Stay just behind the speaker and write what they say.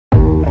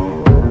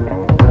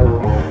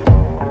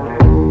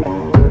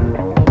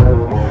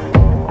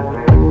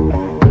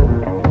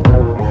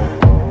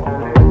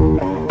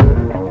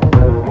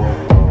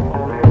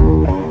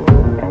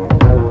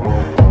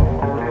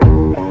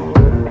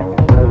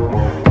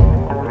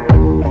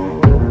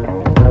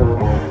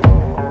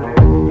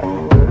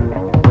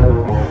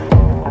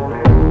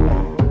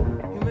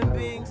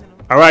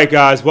right,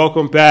 guys,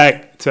 welcome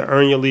back to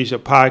Earn Your Leisure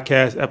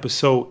Podcast,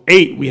 episode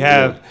 8. We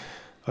have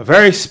a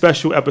very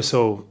special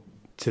episode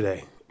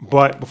today.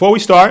 But before we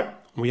start,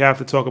 we have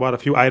to talk about a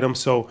few items.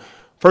 So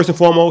first and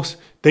foremost,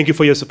 thank you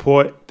for your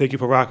support. Thank you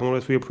for rocking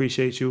with us. We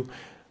appreciate you.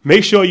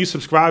 Make sure you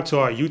subscribe to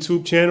our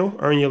YouTube channel,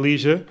 Earn Your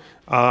Leisure.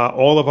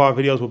 All of our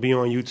videos will be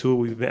on YouTube.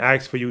 We've been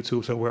asked for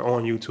YouTube, so we're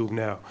on YouTube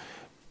now.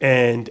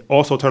 And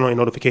also turn on your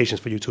notifications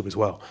for YouTube as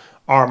well.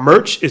 Our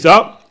merch is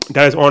up.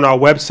 That is on our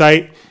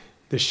website.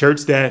 The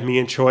shirts that me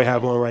and Troy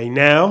have on right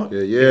now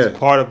is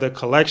part of the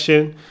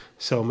collection.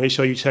 So make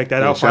sure you check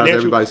that out. Shout out to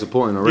everybody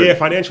supporting already. Yeah,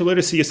 financial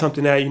literacy is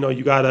something that,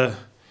 you got to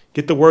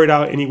get the word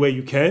out any way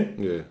you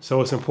can. Yeah.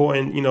 So it's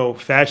important,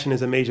 fashion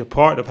is a major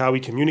part of how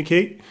we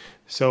communicate.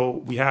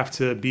 So we have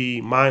to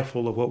be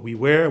mindful of what we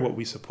wear, what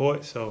we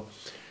support. So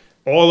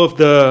all of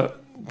the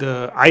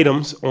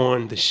items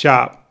on the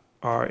shop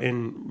are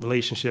in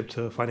relationship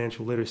to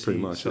financial literacy.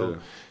 Pretty much, so,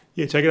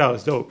 yeah, check it out.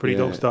 It's dope. Pretty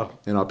dope stuff.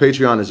 And our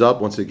Patreon is up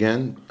once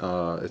again.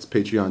 It's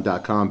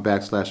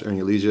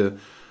patreon.com/earnyourleisure.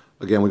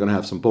 Again, we're going to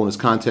have some bonus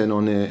content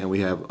on there, and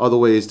we have other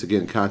ways to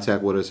get in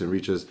contact with us and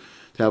reach us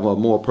to have a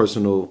more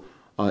personal,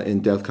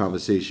 in-depth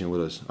conversation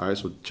with us. All right,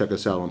 so check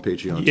us out on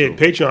Patreon. Yeah, too.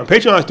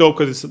 Patreon is dope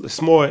because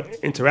it's more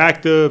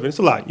interactive, and it's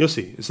a lot. You'll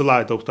see. It's a lot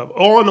of dope stuff.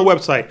 All on the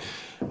website,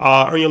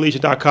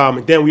 earnyourleisure.com.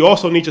 And then we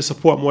also need your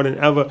support more than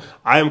ever.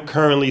 I am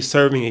currently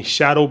serving a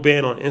shadow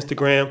ban on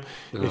Instagram.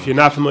 If you're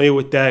not familiar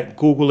with that,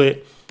 Google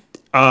it.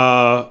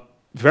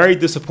 Very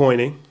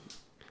disappointing.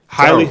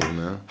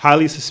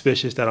 Highly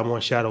suspicious that I'm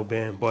on shadow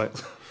ban.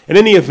 But in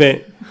any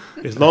event,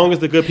 as long as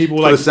the good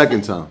people For the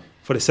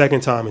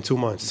second time in 2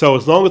 months. So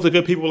as long as the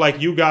good people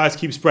like you guys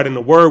keep spreading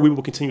the word, we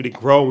will continue to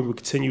grow. We will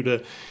continue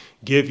to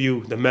give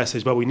you the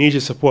message. But we need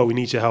your support. We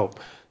need your help.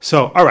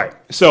 So, all right.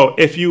 So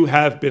if you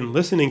have been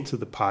listening to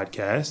the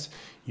podcast,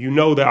 you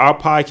know that our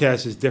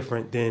podcast is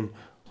different than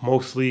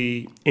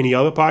mostly any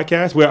other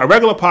podcast. Where a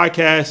regular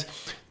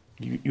podcast,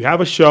 you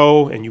have a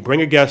show and you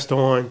bring a guest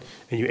on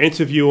and you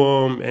interview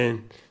them,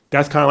 and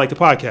that's kind of like the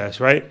podcast,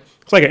 right?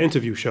 It's like an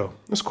interview show.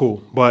 It's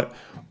cool. But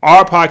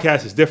our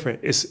podcast is different.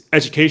 It's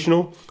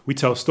educational. We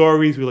tell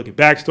stories. We look at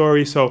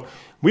backstories. So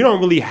we don't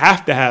really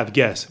have to have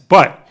guests,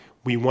 but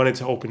we wanted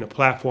to open the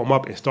platform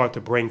up and start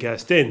to bring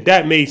guests in.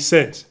 That made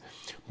sense.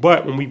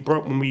 But when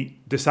we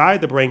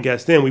decided to bring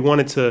guests in, we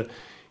wanted to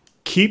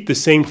keep the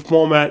same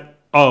format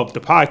of the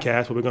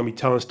podcast where we're going to be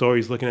telling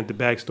stories, looking at the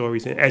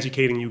backstories, and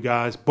educating you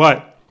guys.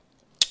 But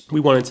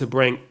we wanted to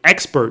bring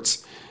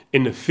experts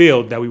in the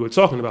field that we were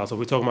talking about. So if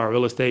we're talking about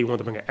real estate, we want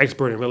to bring an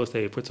expert in real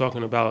estate. If we're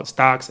talking about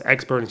stocks,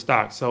 expert in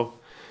stocks. So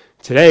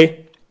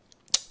today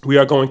we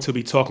are going to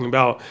be talking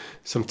about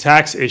some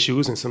tax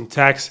issues and some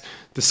tax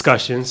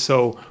discussions.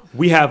 So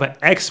we have an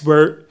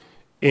expert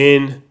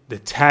in the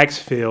tax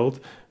field,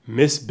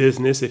 Miss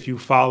Business. If you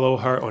follow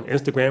her on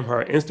Instagram,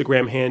 her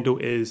Instagram handle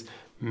is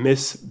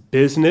Miss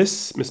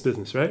Business,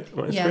 right?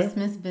 Yes,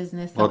 Miss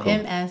Business. So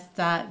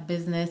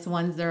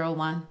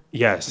ms.business101.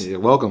 Yes. Yeah,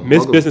 welcome.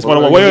 Miss Business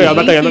 101. Wait, I'm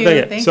not done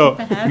yet. So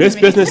Miss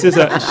Business is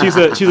she's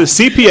a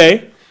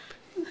CPA,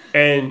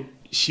 and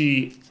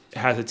she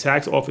has a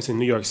tax office in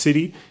New York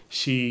City.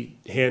 She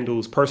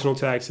handles personal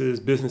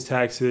taxes, business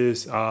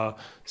taxes.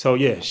 So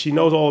yeah, she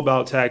knows all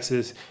about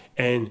taxes,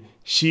 and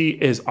she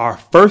is our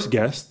first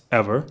guest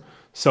ever.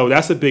 So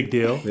that's a big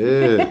deal.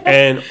 Yeah.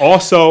 And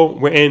also,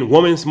 we're in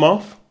Women's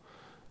Month.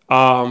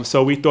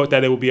 So we thought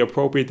that it would be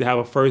appropriate to have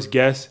a first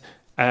guest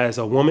as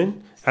a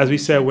woman. As we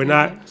said, we're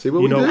not, See what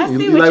you we know. did?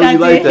 You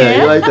like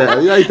that,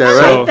 right?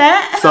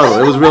 Subtle.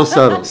 It was real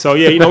subtle. So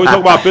yeah, we talk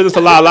about business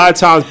a lot. A lot of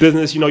times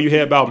business, you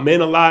hear about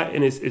men a lot,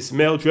 and it's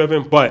male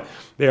driven, but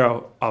there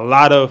are a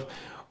lot of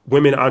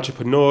women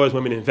entrepreneurs,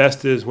 women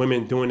investors,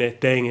 women doing their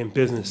thing in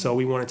business. So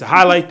we wanted to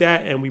highlight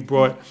that, and we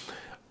brought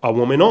a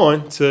woman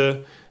on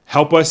to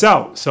help us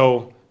out.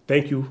 So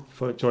thank you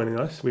for joining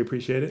us. We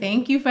appreciate it.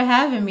 Thank you for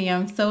having me.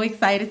 I'm so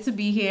excited to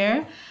be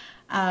here.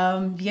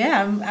 I'm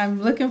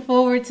looking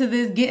forward to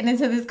getting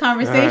into this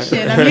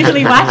conversation. Right. I'm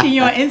usually watching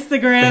you on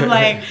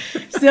Instagram,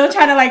 still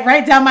trying to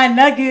write down my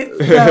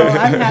nuggets. So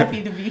I'm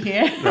happy to be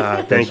here.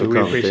 Thank you. We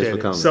appreciate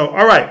it. So,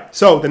 all right.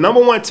 So the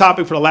number one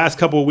topic for the last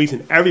couple of weeks,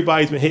 and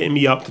everybody's been hitting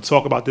me up to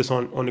talk about this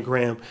on the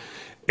gram,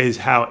 is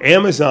how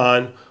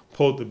Amazon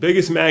pulled the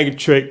biggest magic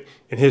trick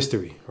in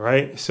history,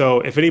 right?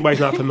 So if anybody's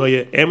not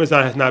familiar,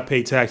 Amazon has not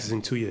paid taxes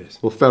in 2 years.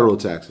 Well, federal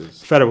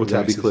taxes. Federal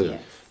taxes. To be clear.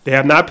 Yes. They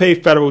have not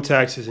paid federal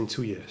taxes in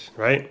 2 years,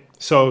 right?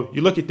 So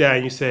you look at that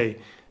and you say,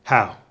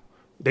 how?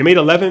 They made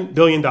 $11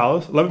 billion.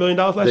 $11 billion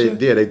last year?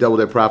 Yeah, they doubled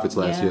their profits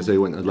last year, so they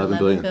went $11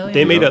 billion.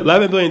 They made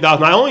 $11 billion.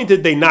 Not only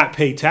did they not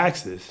pay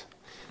taxes,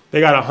 they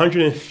got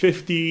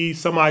 $150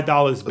 some odd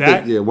dollars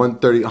back.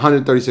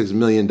 $136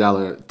 million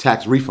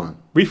tax refund.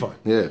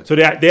 Yeah. So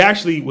they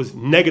actually was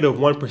negative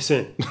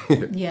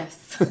 1%.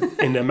 Yes.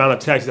 In the amount of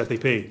taxes that they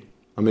paid.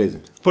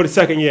 Amazing. For the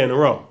second year in a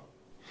row.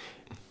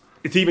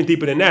 It's even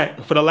deeper than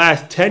that. For the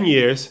last 10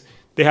 years,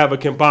 they have a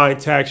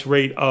combined tax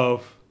rate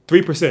of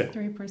 3%.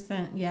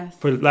 3%, yes.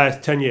 For the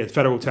last 10 years,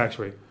 federal tax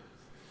rate.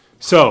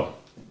 So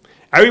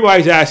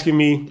everybody's asking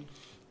me,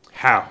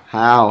 How?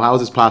 How is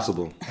this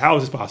possible? How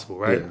is this possible,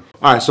 right? Yeah.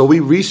 All right, so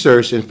we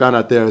researched and found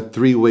out there are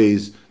 3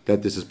 ways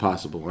that this is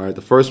possible. All right,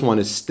 the first one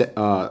is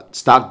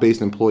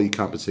stock-based employee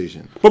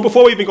compensation. But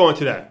before we even go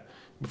into that,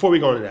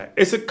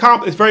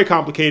 it's very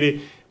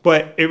complicated,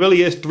 but it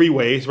really is 3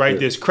 ways, right?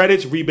 There's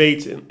credits,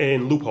 rebates,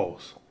 and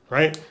loopholes,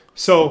 right?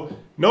 So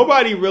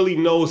nobody really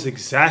knows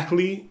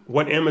exactly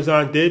what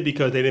Amazon did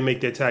because they didn't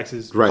make their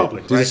taxes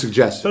public. These are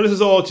suggestions. So this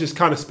is all just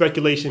kind of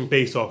speculation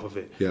based off of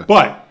it. Yeah.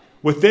 But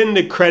within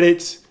the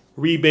credits,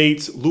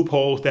 rebates,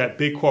 loopholes that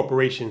big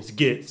corporations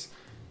get,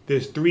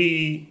 there's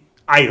 3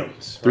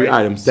 items. 3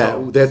 items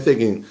that they're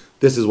thinking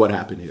this is what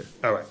happened here.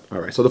 All right. All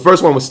right. So the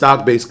first one was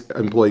stock-based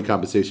employee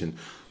compensation.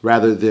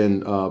 Rather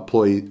than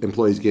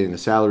employees getting a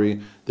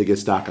salary, they get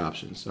stock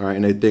options. All right,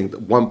 and they think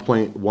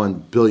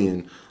 1.1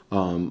 billion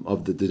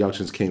of the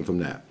deductions came from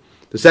that.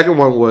 The second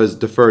one was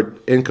deferred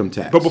income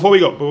tax. But before we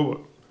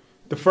go,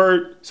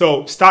 deferred,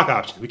 so stock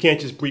options. We can't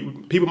just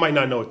people might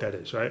not know what that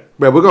is, right?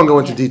 Right, we're gonna go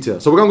into detail.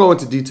 So we're gonna go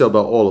into detail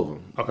about all of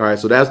them. Okay. All right,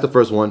 so that's the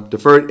first one,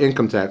 deferred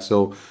income tax.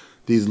 So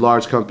these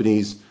large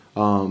companies,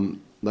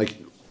 like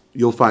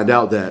you'll find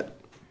out that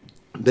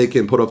they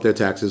can put off their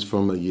taxes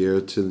from a year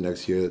to the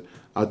next year.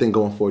 I think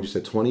going forward, you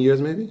said 20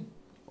 years maybe?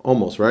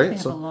 Almost, right? They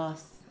have a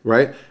loss.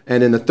 Right?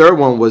 And then the third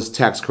one was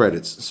tax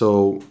credits.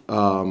 So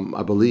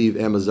I believe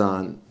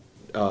Amazon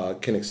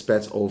can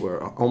expense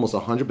over almost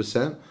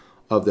 100%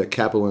 of their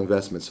capital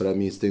investments. So that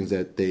means things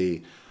that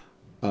they,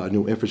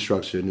 new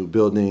infrastructure, new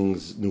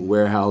buildings, new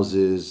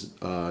warehouses,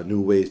 new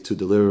ways to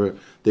deliver,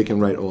 they can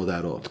write all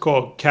that off. It's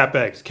called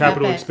CapEx,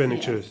 capital CapEx,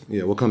 expenditures. yes.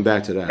 Yeah, we'll come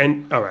back to that.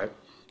 And all right.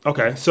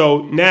 Okay.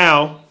 So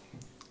now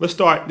let's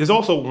start. There's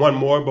also one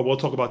more, but we'll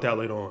talk about that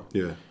later on.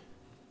 Yeah.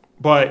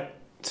 But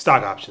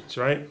stock options,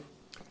 right?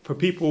 For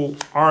people who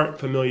aren't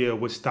familiar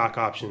with stock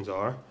options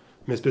are,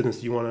 Ms. Business,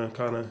 do you want to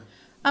kind of?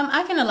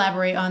 I can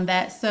elaborate on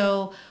that.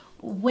 So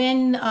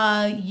when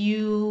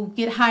you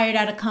get hired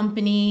at a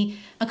company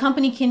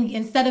can,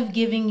 instead of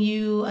giving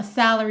you a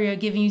salary or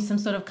giving you some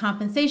sort of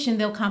compensation,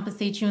 they'll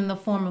compensate you in the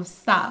form of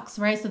stocks,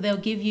 right? So they'll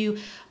give you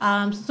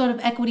sort of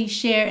equity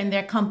share in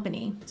their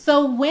company.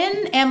 So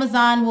when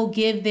Amazon will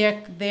give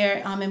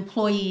their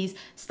employees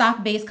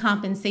stock-based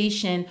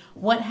compensation,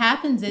 what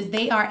happens is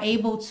they are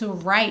able to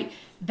write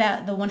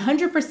that the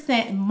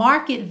 100%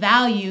 market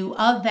value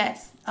of that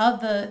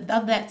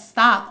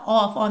stock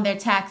off on their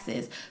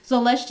taxes.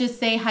 So let's just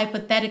say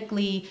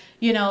hypothetically,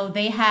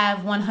 they have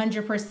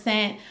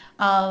 100%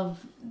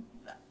 of,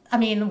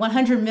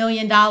 $100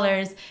 million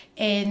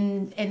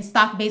in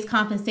stock-based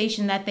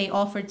compensation that they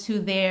offer to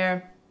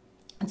their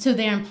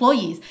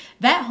employees.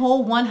 That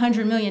whole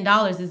 $100 million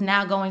is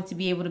now going to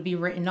be able to be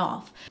written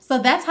off. So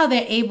that's how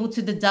they're able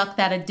to deduct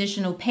that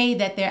additional pay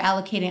that they're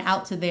allocating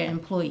out to their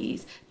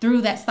employees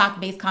through that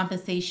stock-based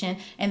compensation.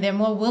 And they're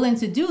more willing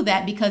to do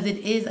that because it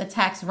is a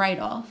tax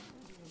write-off.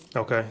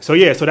 Okay. So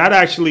the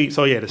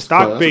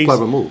stock-based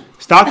clever move.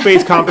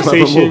 Stock-based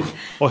compensation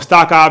or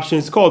stock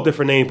options, it's called a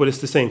different name, but it's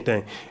the same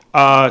thing.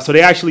 So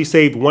they actually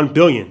saved $1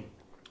 billion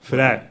for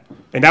that.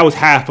 And that was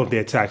half of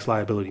their tax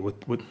liability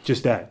with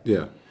just that.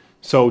 Yeah.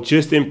 So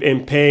just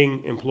in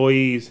paying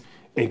employees,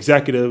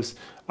 executives,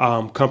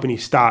 company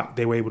stock,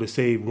 they were able to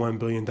save $1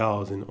 billion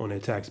on their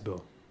tax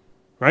bill,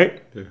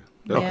 right? Yeah.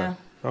 Okay. Yeah.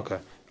 Okay.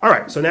 All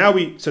right. So now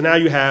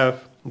you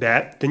have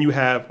that. Then you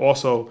have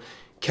also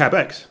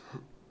CapEx,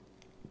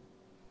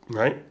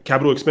 right?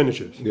 Capital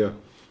expenditures. Yeah. You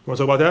want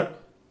to talk about that?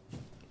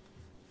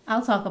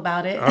 I'll talk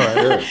about it. All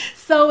right. Yeah.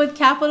 So with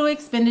capital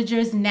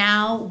expenditures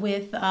now,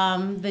 with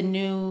the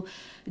new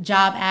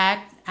Job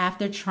Act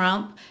after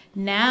Trump,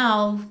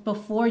 now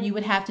before you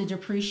would have to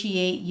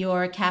depreciate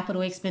your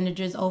capital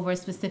expenditures over a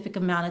specific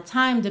amount of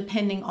time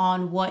depending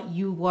on what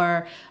you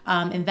were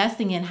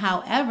investing in.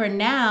 However,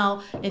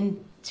 now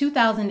in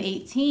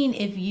 2018,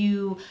 if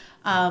you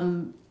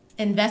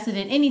invested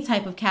in any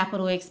type of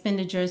capital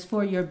expenditures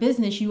for your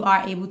business, you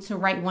are able to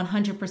write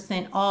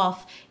 100%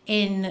 off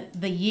in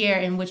the year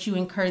in which you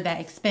incur that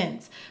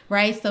expense,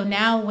 right? So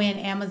now when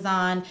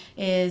Amazon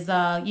is,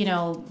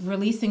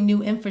 releasing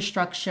new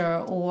infrastructure,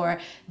 or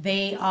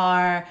they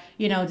are,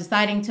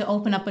 deciding to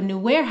open up a new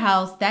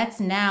warehouse, that's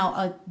now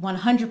a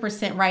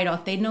 100%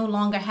 write-off. They no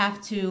longer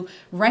have to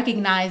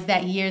recognize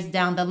that years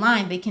down the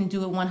line. They can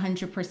do it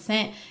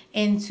 100%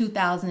 in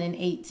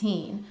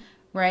 2018.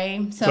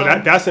 Right. So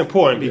that's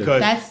important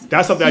because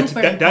that's something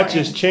that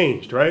just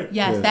changed, right?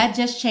 Yes, that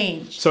just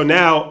changed. So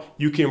now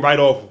you can write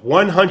off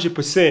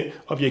 100%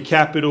 of your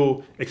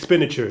capital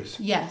expenditures.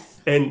 Yes.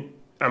 And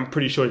I'm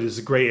pretty sure there's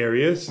gray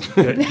areas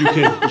that you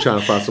can. We're trying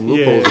to find some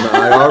loopholes in the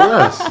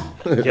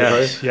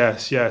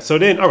IRS. Yes. So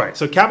then, all right.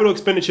 So capital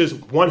expenditures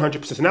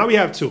 100%. So now we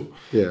have 2.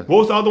 Yeah. What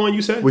was the other one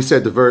you said? We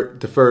said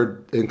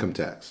deferred income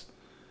tax.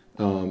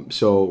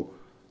 So,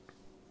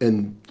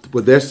 and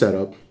with their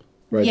setup,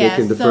 right, they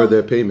can defer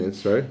their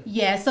payments, right?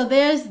 Yeah, so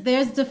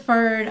there's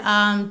deferred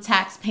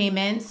tax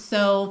payments.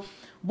 So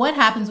what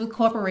happens with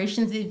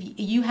corporations if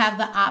you have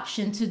the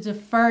option to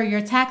defer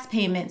your tax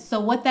payments. So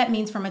what that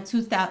means from a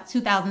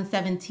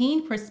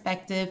 2017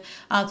 perspective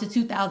to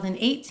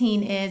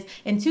 2018 is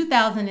in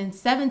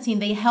 2017,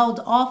 they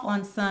held off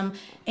on some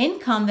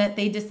income that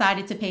they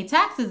decided to pay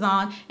taxes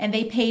on, and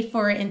they paid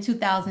for it in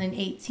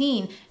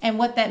 2018. And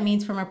what that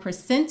means from a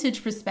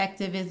percentage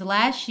perspective is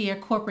last year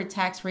corporate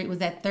tax rate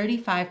was at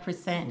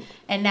 35%,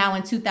 and now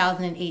in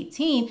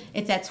 2018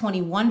 it's at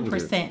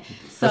 21%.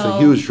 So that's a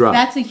huge drop.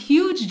 That's a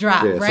huge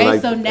drop, yeah,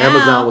 right? So, So now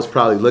Amazon was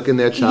probably licking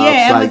their chops.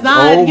 yeah, like,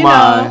 Amazon, oh you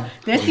my. know,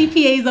 their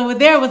CPAs over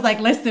there was like,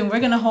 listen, we're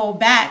gonna hold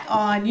back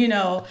on,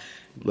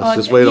 Let's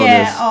just wait on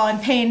this. on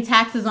paying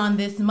taxes on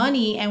this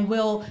money, and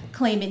we'll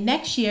claim it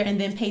next year and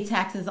then pay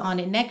taxes on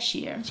it next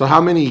year. So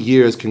how many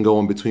years can go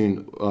in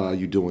between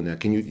you doing that?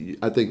 Can you?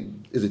 I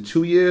think, is it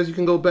 2 years you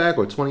can go back,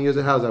 or 20 years?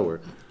 How does that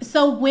work?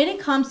 So when it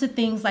comes to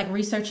things like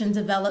research and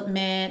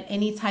development,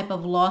 any type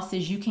of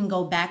losses, you can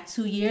go back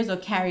 2 years or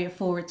carry it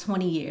forward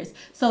 20 years.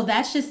 So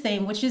that's just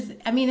saying, which is,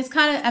 it's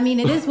kind of,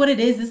 it is what it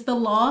is. It's the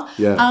law.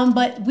 Yeah.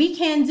 But we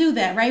can't do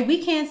that, right?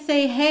 We can't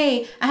say,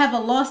 hey, I have a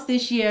loss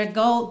this year.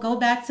 Go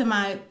back to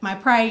my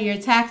prior year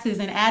taxes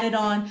and add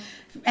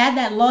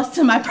that loss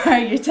to my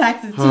prior year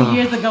taxes 2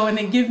 years ago and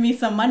then give me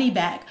some money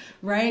back,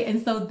 right? And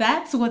so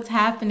that's what's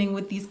happening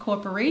with these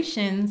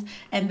corporations,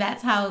 and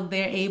that's how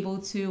they're able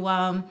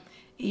to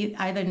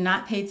either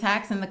not pay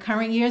tax in the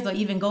current years or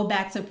even go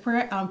back to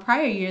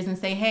prior years and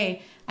say,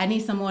 hey, I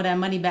need some more of that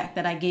money back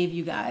that I gave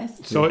you guys.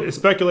 So it's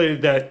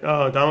speculated that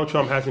Donald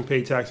Trump hasn't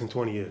paid tax in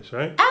 20 years,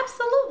 right?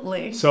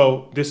 Absolutely.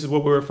 So this is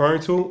what we're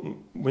referring to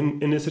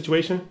when in this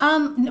situation?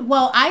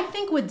 Well, I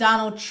think with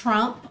Donald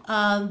Trump,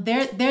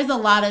 there's a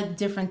lot of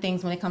different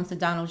things when it comes to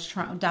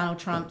Donald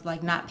Trump,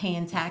 like not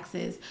paying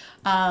taxes.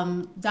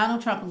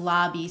 Donald Trump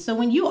lobby. So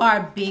when you are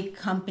a big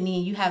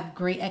company, you have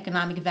great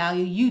economic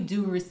value, you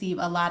do receive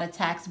a lot of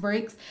tax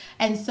breaks.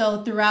 And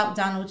so throughout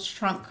Donald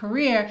Trump's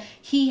career,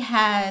 he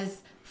has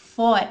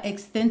fought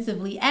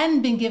extensively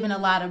and been given a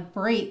lot of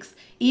breaks.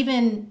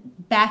 Even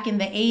back in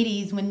the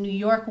 80s when New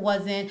York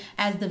wasn't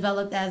as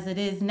developed as it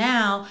is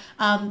now,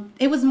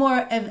 it was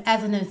more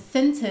as an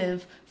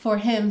incentive for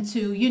him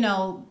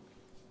to,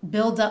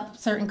 build up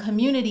certain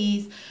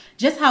communities,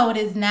 just how it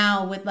is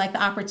now with like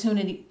the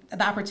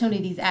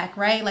Opportunities Act,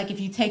 right? Like if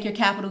you take your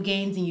capital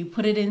gains and you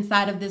put it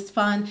inside of this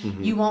fund,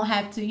 you won't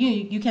have to,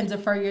 you can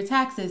defer your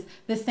taxes.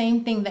 The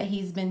same thing that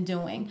he's been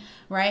doing,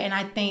 right? And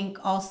I think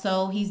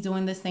also he's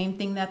doing the same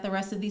thing that the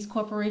rest of these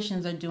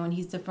corporations are doing.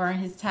 He's deferring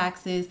his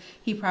taxes.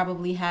 He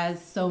probably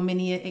has so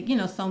many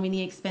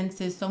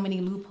expenses, so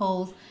many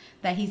loopholes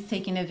that he's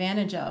taking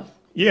advantage of.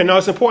 Yeah, no,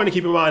 it's important to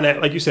keep in mind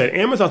that, like you said,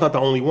 Amazon's not the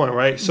only one,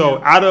 right? So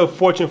out of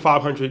Fortune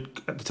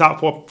 500, the top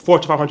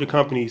Fortune 500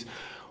 companies,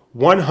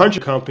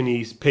 100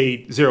 companies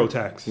paid zero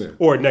tax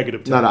or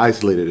negative tax. Not an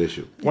isolated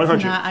issue. 100.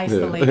 It's not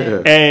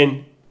isolated.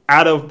 And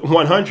out of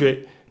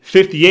 100,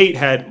 58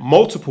 had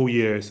multiple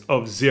years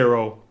of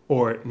zero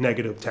or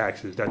negative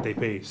taxes that they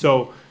paid.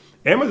 So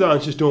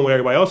Amazon's just doing what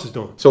everybody else is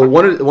doing. So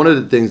one of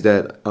the things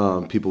that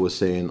people were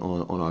saying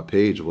on our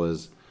page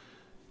was,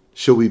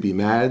 should we be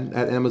mad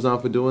at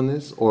Amazon for doing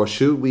this, or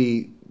should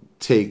we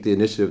take the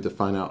initiative to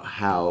find out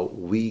how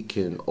we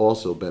can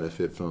also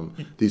benefit from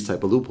these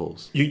type of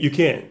loopholes? You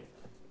can't.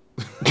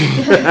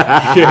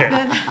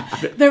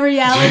 The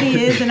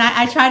reality is, and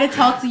I try to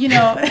talk to, it's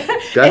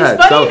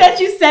funny that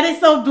you said it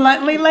so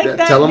bluntly like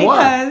that, tell them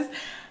because,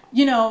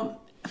 why.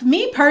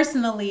 Me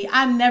personally,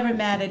 I'm never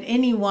mad at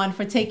anyone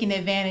for taking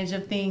advantage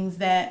of things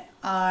that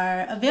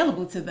are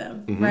available to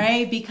them,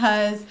 right?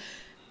 Because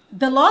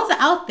the laws are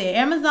out there.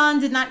 Amazon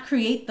did not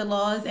create the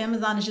laws.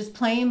 Amazon is just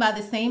playing by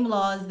the same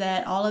laws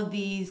that all of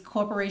these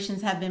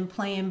corporations have been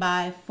playing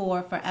by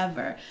for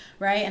forever,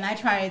 right? And I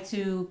try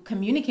to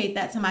communicate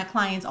that to my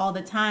clients all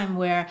the time,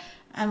 where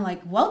I'm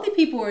like, wealthy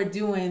people are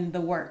doing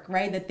the work,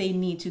 right, that they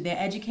need to. They're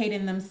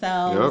educating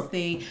themselves. Yep.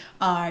 They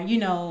are,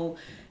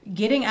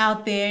 getting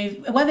out there,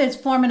 whether it's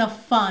forming a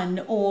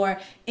fund or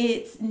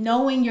it's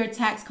knowing your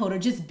tax code or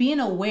just being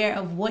aware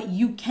of what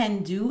you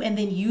can do and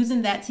then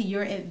using that to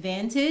your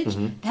advantage.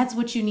 That's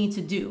what you need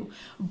to do.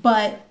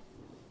 But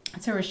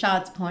to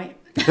Rashad's point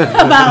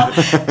about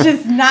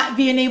just not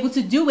being able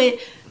to do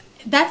it,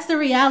 that's the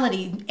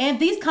reality.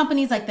 And these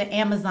companies like the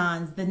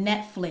Amazons, the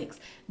Netflix,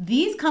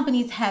 these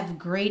companies have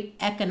great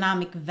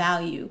economic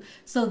value.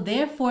 So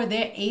therefore,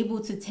 they're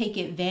able to take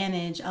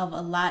advantage of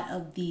a lot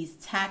of these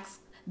tax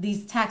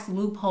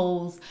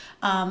loopholes.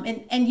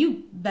 And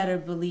you better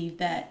believe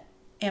that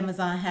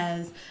Amazon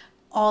has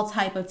all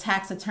type of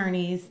tax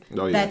attorneys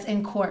that's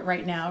in court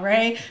right now,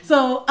 right?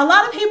 So a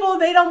lot of people,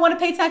 they don't want to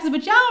pay taxes,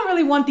 but y'all don't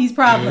really want these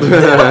problems.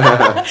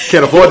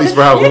 Can't afford these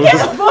problems. You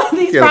can't afford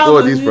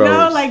these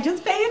problems, like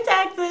just pay your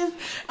taxes.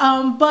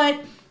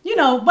 But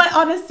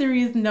on a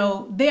serious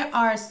note, there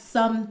are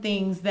some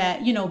things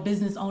that,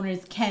 business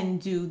owners can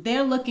do.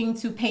 They're looking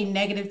to pay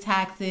negative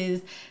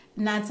taxes.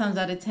 9 times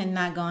out of 10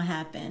 not gonna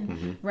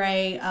happen,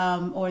 right?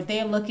 Or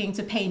they're looking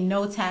to pay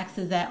no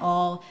taxes at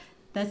all.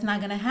 That's not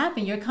gonna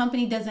happen. Your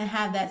company doesn't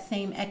have that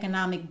same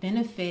economic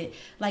benefit.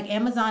 Like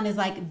Amazon is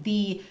like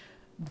the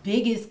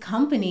biggest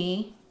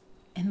company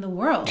in the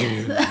world.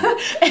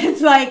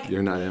 It's like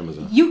you're not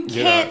Amazon. You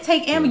can't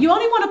take Amazon. You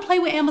only want to play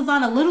with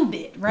Amazon a little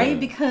bit, right?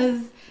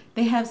 Because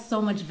they have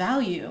so much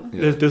value.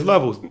 There's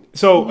levels.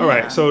 So all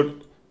right. So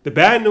the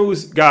bad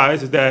news,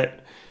 guys, is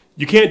that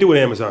you can't do what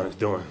Amazon is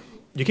doing.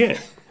 You can't.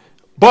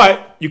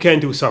 But you can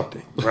do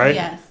something, right?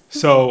 Yes.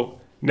 So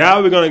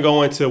now we're going to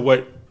go into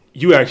what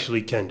you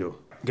actually can do,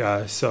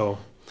 guys. So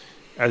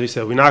as we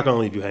said, we're not going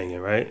to leave you hanging,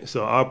 right?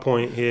 So our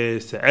point here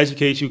is to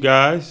educate you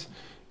guys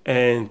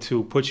and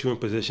to put you in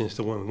positions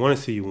to win. We want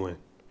to see you win.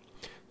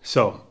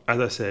 So as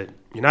I said,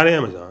 you're not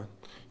Amazon.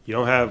 You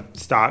don't have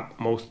stock.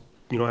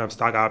 You don't have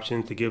stock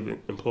options to give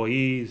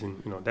employees,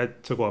 and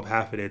that took off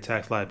half of their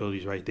tax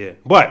liabilities right there.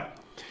 But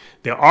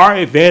there are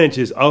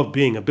advantages of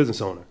being a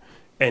business owner,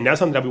 and that's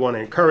something that we want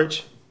to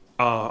encourage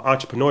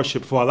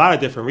entrepreneurship for a lot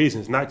of different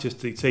reasons, not just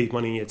to save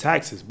money in your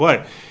taxes,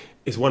 but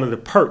it's one of the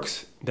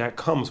perks that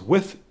comes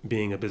with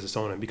being a business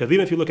owner. Because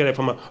even if you look at it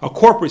from a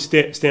corporate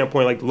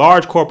standpoint, like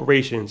large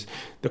corporations,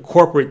 the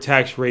corporate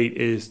tax rate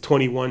is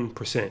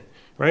 21%,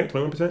 right?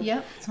 21%?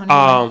 Yep.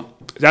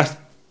 21%.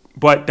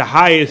 But the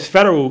highest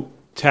federal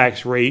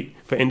tax rate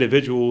for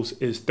individuals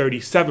is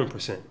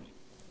 37%.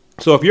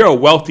 So if you're a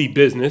wealthy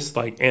business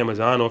like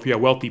Amazon, or if you're a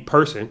wealthy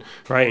person,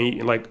 right, and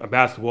you're like a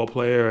basketball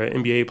player, or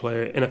an NBA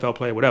player, NFL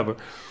player, whatever,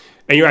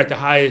 and you're at the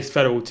highest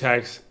federal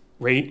tax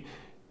rate,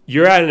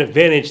 you're at an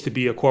advantage to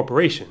be a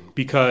corporation,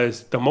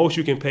 because the most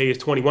you can pay is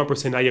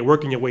 21%. Now you're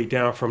working your way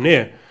down from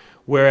there.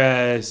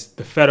 Whereas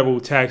the federal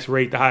tax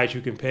rate, the highest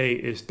you can pay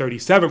is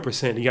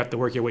 37%, and you have to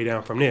work your way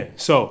down from there.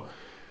 So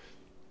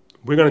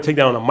we're going to take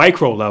that on a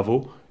micro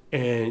level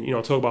and,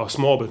 talk about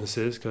small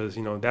businesses, because,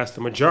 that's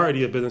the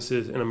majority of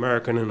businesses in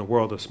America and in the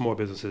world of small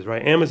businesses,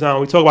 right? Amazon,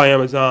 we talk about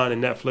Amazon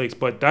and Netflix,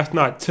 but that's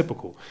not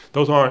typical.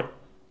 Those aren't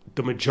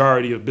the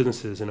majority of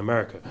businesses in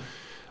America.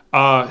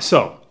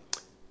 So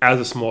as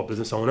a small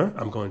business owner,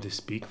 I'm going to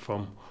speak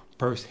from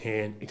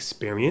firsthand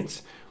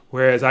experience,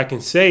 whereas I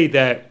can say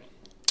that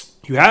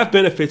you have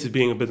benefits of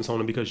being a business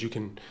owner because you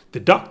can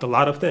deduct a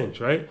lot of things,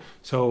 right?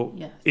 So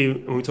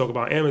when we talk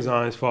about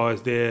Amazon, as far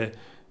as their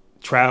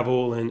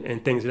travel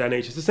and things of that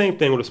nature, it's the same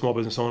thing with a small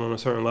business owner on a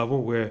certain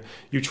level, where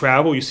you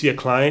travel, you see a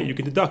client, you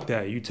can deduct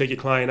that. You take your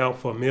client out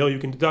for a meal, you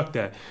can deduct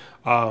that.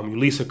 You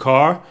lease a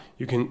car,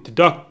 you can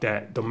deduct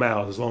that, the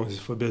miles, as long as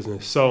it's for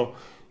business. So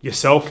your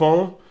cell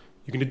phone,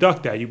 you can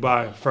deduct that. You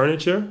buy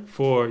furniture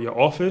for your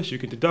office, you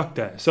can deduct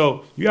that.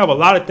 So you have a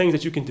lot of things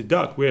that you can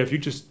deduct, where if you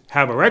just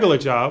have a regular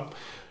job,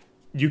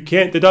 you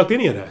can't deduct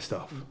any of that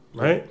stuff,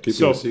 right? Keep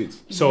your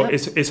receipts. So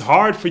it's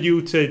hard for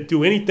you to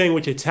do anything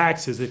with your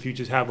taxes if you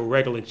just have a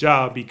regular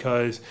job,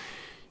 because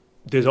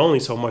there's only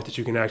so much that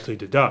you can actually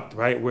deduct,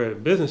 right? Where a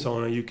business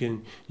owner, you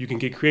can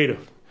get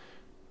creative.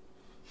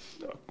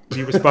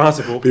 Be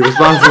responsible. Be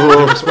responsible.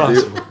 Be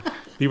responsible.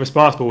 Be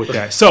responsible with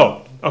that.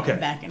 So, okay.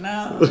 Backing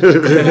up.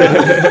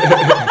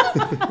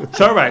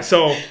 So, all right.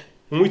 So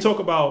when we talk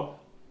about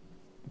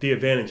the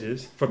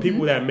advantages for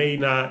people that may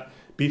not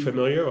be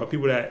familiar, or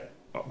people that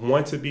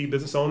want to be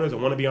business owners or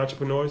want to be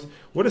entrepreneurs,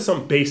 what are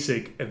some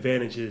basic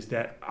advantages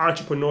that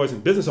entrepreneurs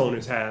and business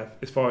owners have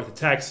as far as the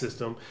tax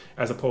system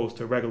as opposed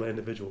to regular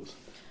individuals?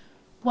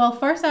 Well,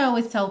 first, I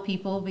always tell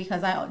people,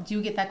 because I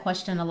do get that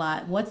question a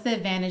lot, what's the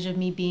advantage of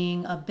me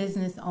being a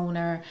business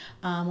owner,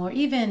 or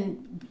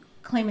even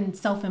claiming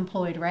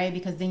self-employed, right?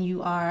 Because then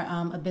you are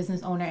a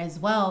business owner as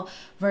well,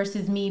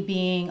 versus me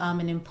being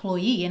an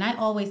employee. And I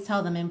always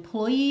tell them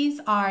employees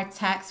are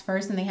taxed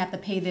first and they have to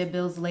pay their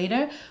bills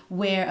later,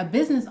 where a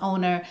business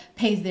owner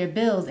pays their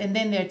bills and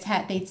then they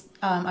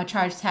are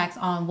charged tax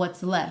on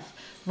what's left,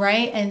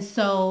 right? And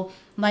so,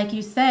 like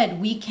you said,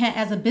 we can't,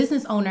 as a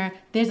business owner,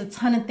 there's a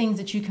ton of things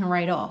that you can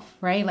write off,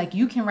 right? Like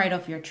you can write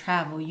off your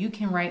travel, you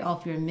can write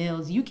off your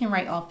meals, you can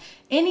write off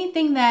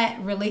anything that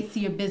relates to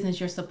your business,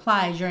 your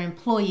supplies, your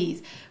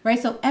employees, right?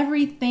 So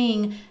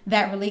everything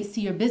that relates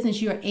to your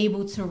business, you're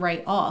able to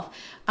write off.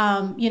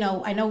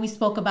 I know we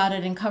spoke about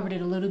it and covered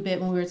it a little bit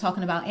when we were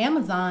talking about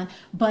Amazon,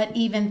 but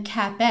even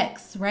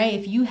CapEx, right?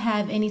 If you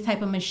have any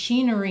type of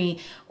machinery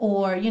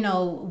or,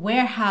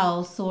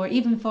 warehouse, or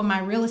even for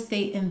my real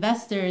estate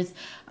investors,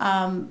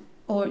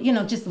 or,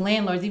 just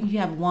landlords, even if you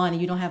have one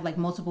and you don't have like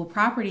multiple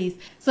properties.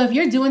 So if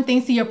you're doing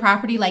things to your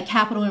property like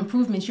capital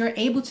improvements, you're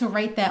able to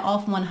write that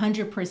off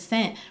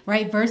 100%,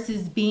 right?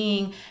 Versus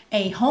being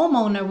a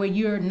homeowner where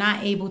you're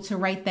not able to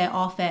write that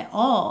off at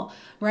all,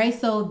 right?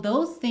 So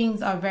those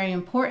things are very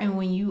important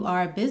when you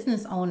are a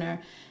business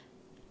owner.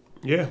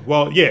 Yeah,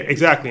 well, yeah,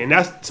 exactly. And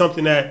that's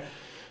something that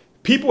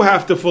people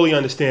have to fully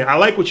understand. I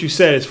like what you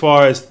said as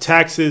far as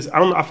taxes.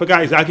 I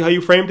forgot exactly how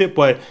you framed it,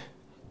 but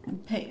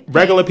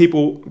regular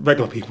people with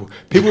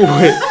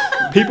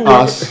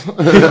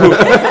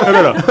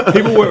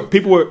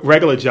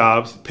regular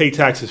jobs pay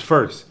taxes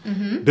first.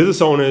 Mm-hmm.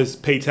 Business owners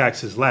pay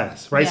taxes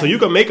last, right? Yes. So you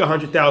can make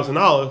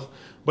 $100,000,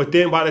 but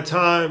then by the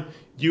time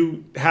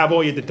you have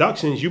all your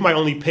deductions, you might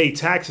only pay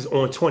taxes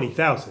on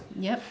 $20,000.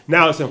 Yep.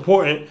 Now it's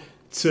important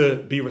to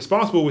be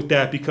responsible with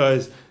that,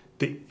 because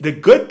the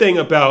good thing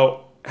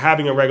about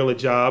having a regular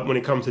job when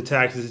it comes to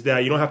taxes is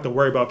that you don't have to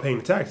worry about paying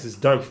the taxes.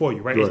 It's done for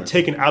you, right? Right. It's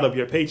taken out of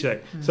your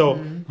paycheck. So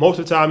most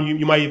of the time,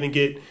 you might even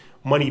get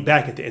money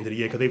back at the end of the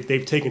year because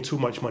they've taken too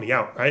much money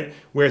out, right?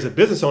 Whereas a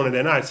business owner,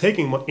 they're not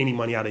taking any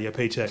money out of your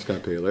paycheck. Just gotta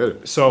pay it later.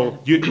 So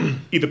you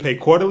either pay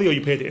quarterly or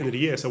you pay at the end of the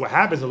year. So what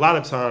happens a lot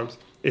of times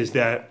is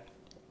that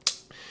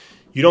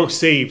you don't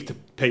save to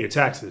pay your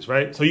taxes,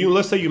 right? So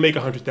let's say you make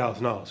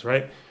 $100,000,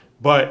 right?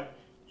 But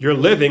you're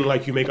living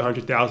like you make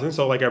 $100,000.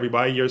 So like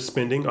everybody, you're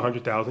spending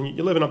 $100,000.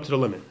 You're living up to the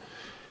limit.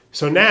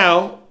 So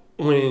now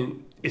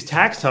when it's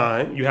tax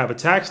time, you have a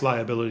tax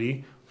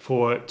liability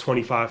for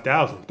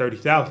 $25,000,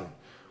 $30,000.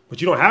 But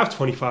you don't have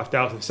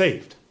 $25,000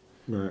 saved.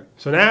 Right.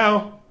 So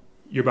now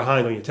you're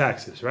behind on your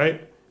taxes,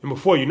 right? And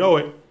before you know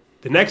it,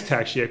 the next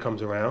tax year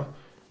comes around.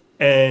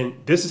 And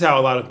this is how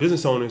a lot of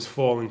business owners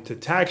fall into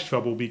tax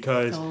trouble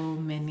because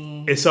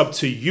it's up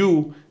to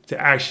you to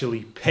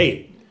actually pay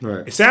it.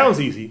 Right. It sounds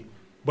easy,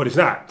 but it's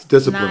not. It's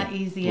discipline. Not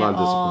easy at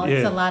all. Yeah.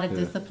 It's a lot of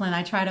discipline.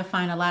 I try to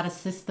find a lot of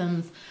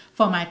systems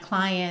for my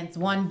clients.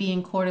 One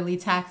being quarterly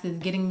taxes,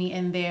 getting me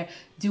in there,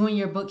 doing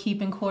your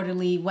bookkeeping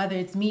quarterly, whether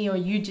it's me or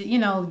you,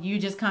 you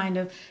just kind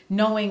of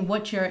knowing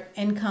what your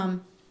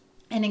income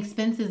and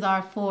expenses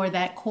are for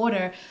that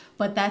quarter.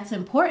 But that's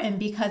important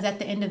because at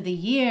the end of the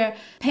year,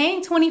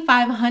 paying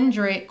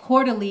 $2,500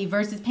 quarterly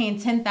versus paying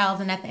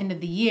 $10,000 at the end of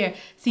the year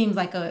seems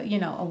like a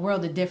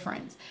world of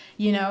difference,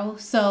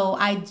 So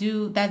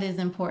that is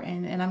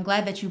important. And I'm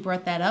glad that you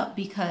brought that up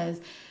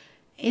because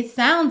it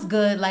sounds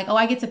good, like, oh,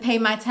 I get to pay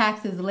my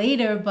taxes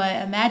later, but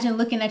imagine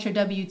looking at your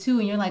W-2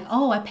 and you're like,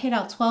 oh, I paid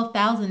out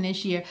 $12,000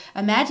 this year.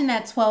 Imagine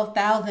that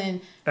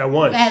 $12,000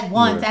 at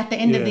once at the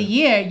end of the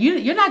year.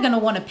 You're not going to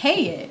want to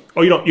pay it.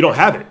 Oh, you don't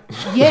have it.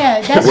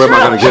 Yeah, that's Where true.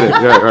 am I going to get it?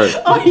 Yeah, right.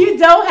 Oh, you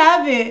don't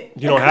have it.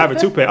 You don't have it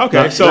to pay.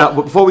 Okay, Now,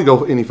 before we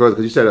go any further,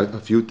 because you said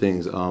a few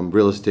things,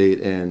 real estate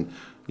and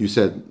you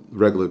said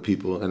regular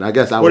people, and I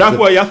guess that's why I was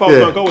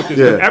going to go with this.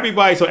 Yeah.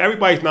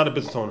 Everybody's not a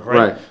business owner,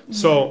 right?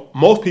 So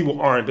most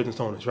people aren't business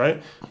owners,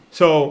 right?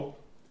 So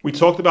we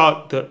talked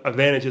about the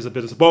advantages of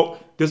business,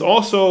 but there's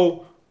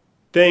also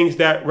things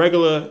that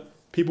regular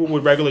people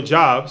with regular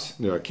jobs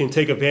can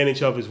take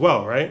advantage of as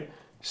well, right?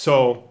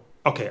 So,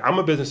 okay, I'm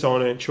a business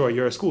owner. Troy,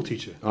 you're a school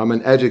teacher. I'm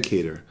an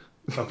educator.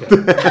 Okay.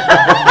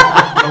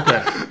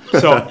 Okay.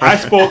 So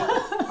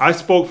I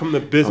spoke from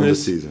the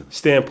business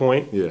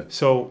standpoint. Yeah.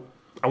 So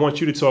I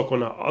want you to talk on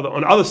the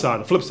other side,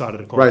 the flip side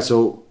of the coin. Right.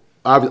 So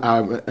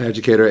I'm an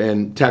educator,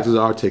 and taxes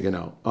are taken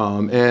out.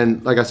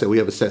 And like I said, we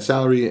have a set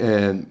salary,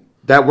 and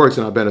that works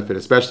in our benefit,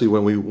 especially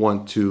when we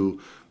want to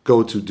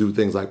go to do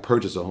things like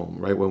purchase a home.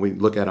 Right. When we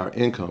look at our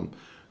income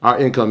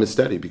is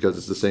steady because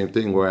it's the same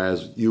thing.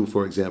 Whereas you,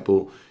 for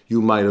example,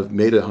 you might have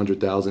made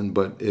 $100,000,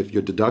 but if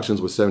your deductions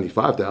were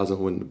 $75,000,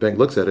 when the bank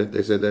looks at it,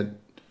 they said that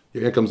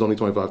your income is only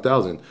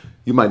 $25,000.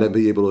 You might not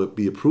be able to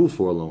be approved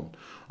for a loan.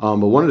 But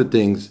one of the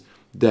things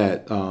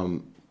that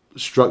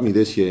struck me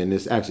this year, and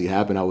this actually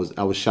happened, I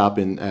was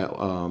shopping at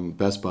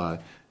Best Buy,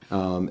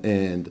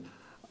 and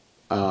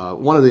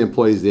one of the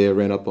employees there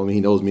ran up on me. He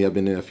knows me. I've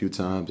been there a few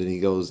times, and he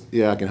goes,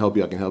 "Yeah, I can help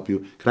you. I can help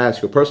you. Can I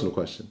ask you a personal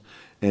question?"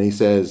 And he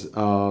says,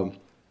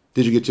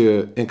 "Did you get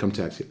your income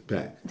tax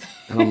back?"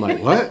 And I'm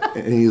like, "What?"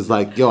 And he's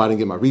like, "Yo, I didn't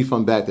get my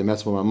refund back. They're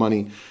messing with my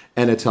money,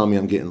 and they're telling me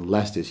I'm getting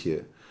less this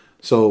year."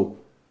 So,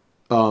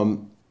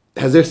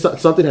 has there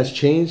something has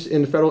changed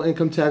in the federal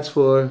income tax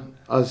for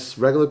us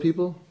regular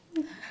people?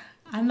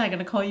 I'm not going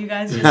to call you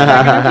guys just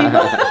regular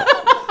people.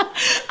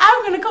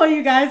 I'm going to call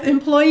you guys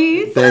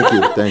employees. Thank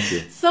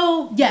you.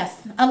 So,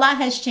 yes, a lot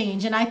has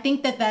changed. And I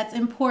think that that's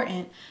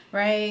important,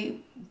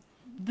 right?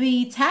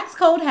 The tax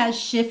code has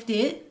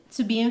shifted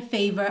to be in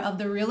favor of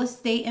the real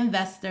estate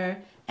investor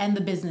and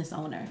the business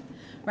owner,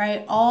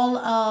 right? All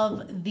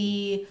of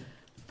the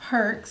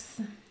perks.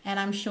 And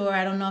I'm sure,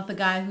 I don't know if the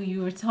guy who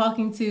you were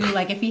talking to,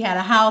 like if he had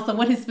a house or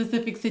what his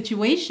specific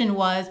situation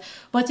was,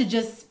 but to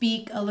just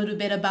speak a little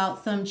bit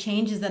about some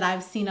changes that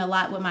I've seen a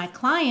lot with my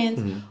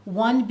clients.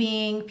 One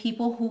being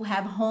people who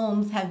have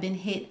homes have been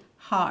hit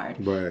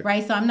hard,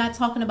 right? So I'm not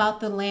talking about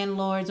the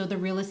landlords or the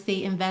real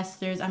estate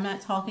investors. I'm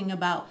not talking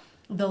about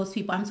those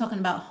people. I'm talking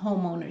about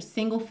homeowners,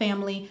 single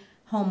family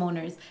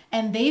homeowners.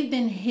 And they've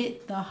been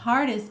hit the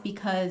hardest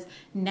because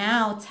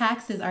now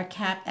taxes are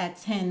capped at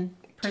 10,000.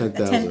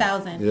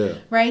 Yeah.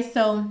 Right?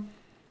 So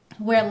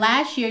where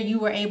last year you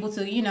were able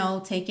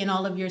to, take in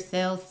all of your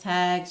sales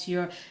tax,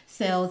 your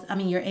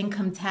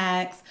income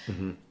tax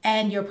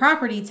and your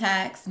property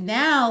tax.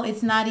 Now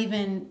it's not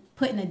even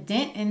putting a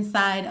dent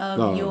inside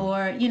of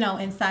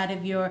inside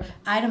of your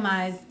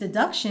itemized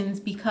deductions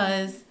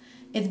because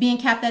it's being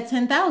capped at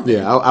 10,000.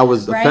 Yeah, I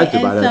was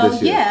affected by that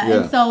this year.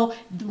 And so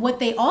what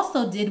they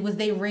also did was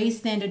they raised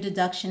standard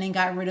deduction and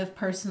got rid of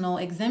personal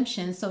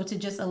exemption. So to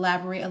just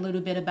elaborate a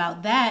little bit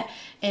about that,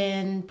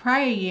 in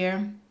prior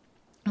year,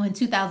 in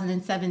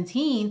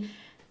 2017,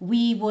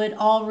 we would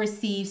all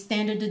receive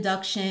standard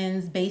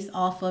deductions based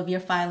off of your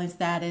filing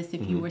status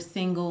if you were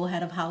single,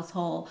 head of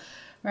household,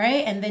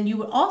 right? And then you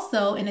would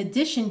also, in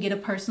addition, get a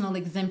personal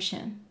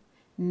exemption.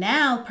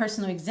 Now,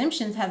 personal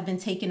exemptions have been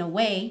taken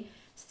away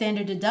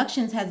standard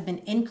deductions has been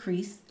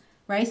increased,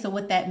 right? So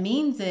what that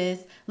means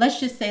is, let's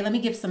just say, let me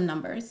give some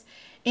numbers.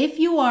 If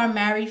you are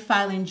married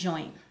filing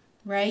joint,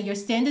 right, your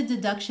standard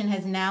deduction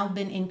has now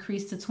been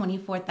increased to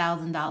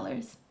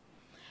 $24,000,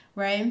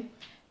 right?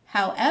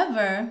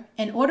 However,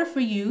 in order for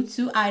you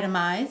to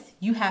itemize,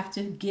 you have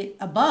to get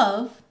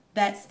above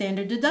that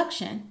standard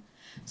deduction.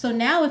 So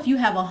now if you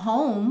have a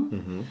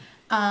home,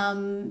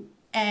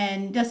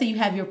 and let's say you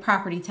have your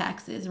property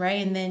taxes,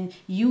 right? And then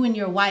you and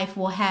your wife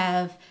will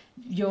have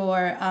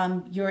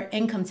your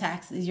income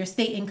taxes, your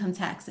state income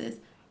taxes.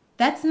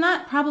 That's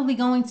not probably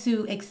going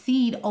to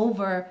exceed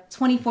over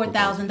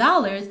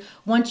 $24,000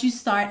 once you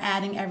start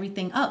adding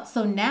everything up.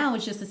 So now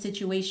it's just a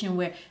situation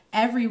where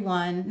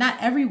everyone, not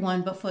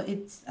everyone, but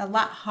it's a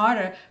lot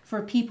harder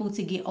for people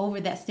to get over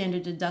that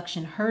standard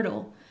deduction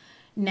hurdle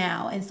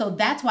now. And so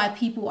that's why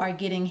people are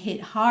getting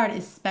hit hard,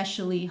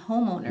 especially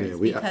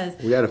homeowners, because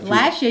we had a few.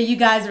 Last year you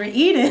guys were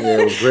eating. Yeah,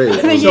 it was great.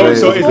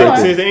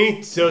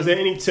 So is there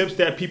any tips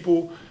that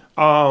people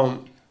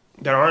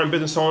that aren't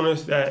business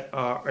owners, that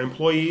are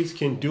employees,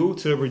 can do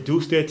to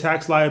reduce their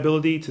tax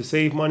liability, to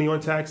save money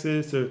on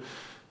taxes?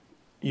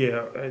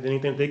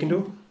 Anything they can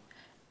do?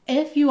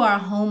 If you are a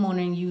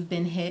homeowner and you've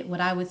been hit, what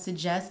I would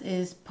suggest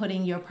is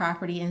putting your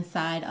property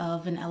inside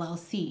of an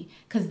LLC,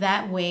 because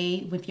that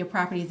way, with your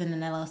properties in an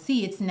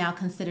LLC, it's now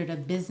considered a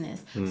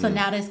business. So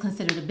now that it's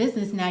considered a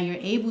business, now you're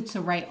able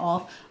to write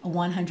off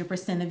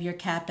 100% of your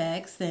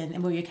CapEx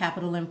and your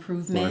capital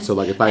improvements. Right, so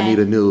like if I need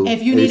a new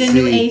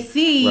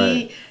AC,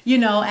 right. you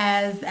know,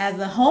 as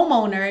a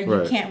homeowner,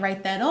 you right. can't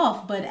write that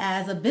off, but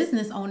as a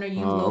business owner,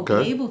 you will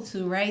be able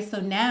to, right? So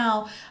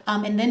now,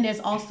 and then there's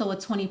also a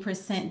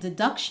 20%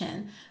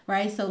 deduction.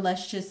 Right. So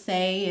let's just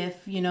say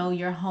if, you know,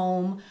 your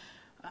home,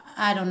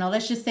 I don't know,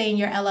 let's just say in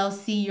your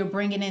LLC, you're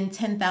bringing in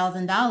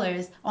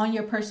 $10,000 on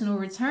your personal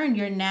return.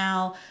 You're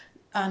now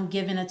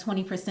given a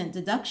 20%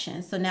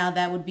 deduction. So now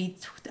that would be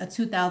a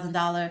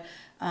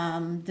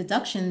 $2,000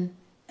 deduction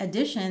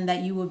addition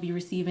that you would be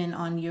receiving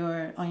on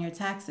your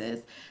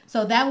taxes.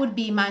 So that would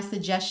be my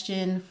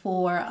suggestion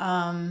for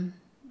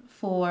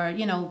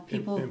you know,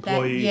 people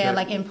employees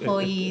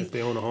employees if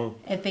they own a home.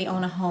 If they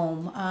own a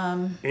home.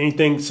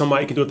 Anything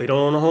somebody can do if they don't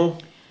own a home?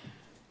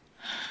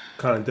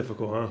 Kind of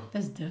difficult, huh?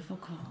 That's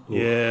difficult.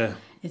 Yeah.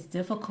 It's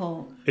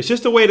difficult. It's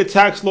just the way the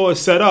tax law is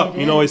set up.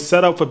 It's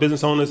set up for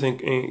business owners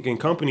and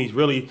companies,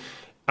 really.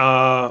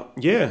 And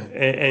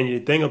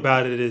the thing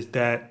about it is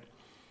that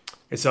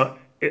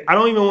I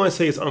don't even want to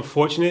say it's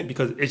unfortunate,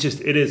 because it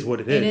is what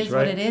it is. It is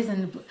right? what it is.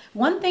 And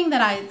one thing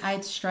that I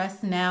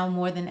stress now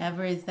more than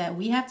ever is that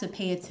we have to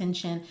pay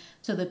attention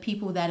to the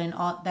people that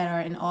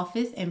are in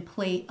office and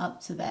play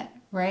up to that,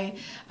 right?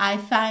 I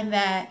find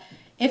that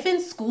if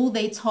in school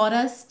they taught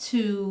us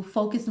to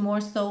focus more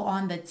so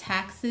on the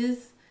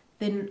taxes,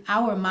 then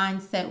our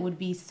mindset would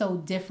be so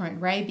different,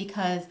 right?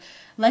 Because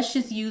let's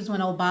just use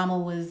when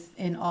Obama was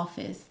in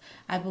office.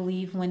 I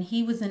believe when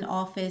he was in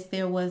office,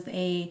 there was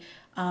a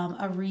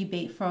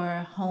rebate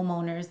for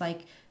homeowners,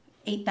 like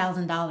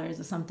 $8,000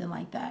 or something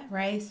like that,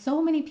 right?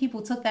 So many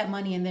people took that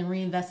money and then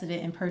reinvested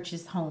it and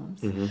purchased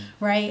homes,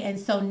 right? And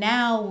so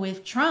now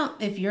with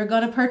Trump, if you're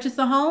going to purchase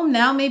a home,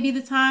 now may be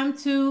the time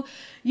to,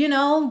 you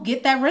know,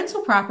 get that rental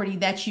property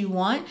that you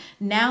want.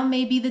 Now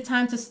may be the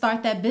time to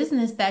start that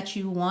business that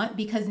you want,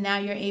 because now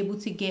you're able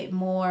to get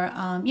more,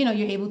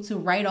 you're able to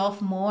write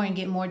off more and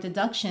get more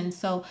deductions.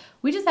 So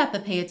we just have to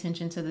pay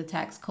attention to the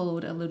tax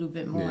code a little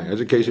bit more. Yeah,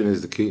 education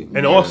is the key.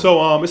 And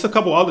also, it's a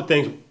couple other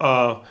things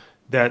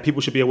that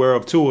people should be aware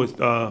of too. Is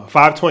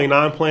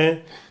 529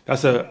 plan.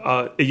 That's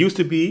it used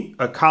to be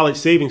a college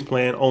savings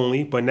plan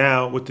only, but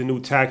now with the new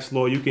tax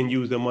law, you can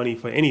use the money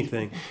for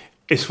anything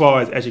as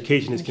far as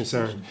education is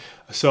concerned.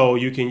 So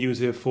you can use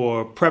it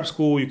for prep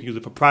school, you can use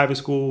it for private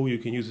school, you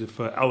can use it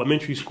for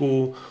elementary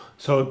school.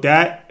 So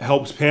that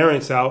helps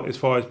parents out as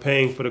far as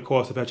paying for the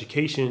cost of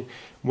education,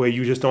 where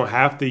you just don't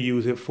have to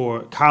use it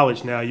for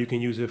college now. You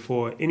can use it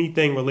for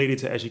anything related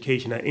to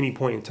education at any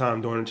point in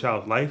time during a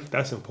child's life.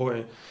 That's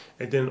important.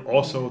 And then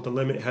also the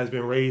limit has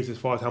been raised as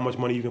far as how much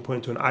money you can put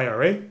into an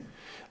IRA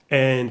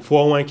and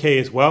 401k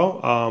as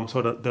well.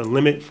 So the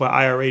limit for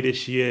IRA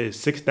this year is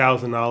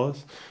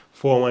 $6,000.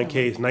 401k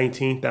is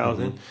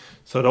 $19,000.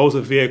 So those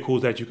are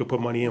vehicles that you could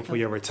put money in for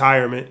your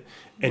retirement.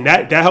 And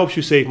that helps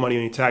you save money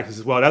on your taxes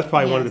as well. That's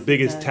probably one of the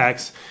biggest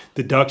tax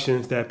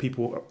deductions that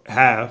people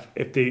have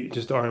if they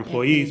just are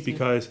employees,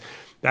 because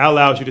that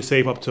allows you to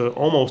save up to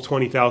almost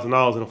 $20,000 in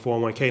a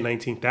 401k,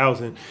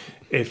 $19,000.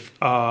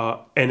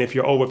 If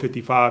you're over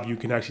 55, you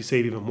can actually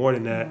save even more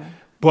than that.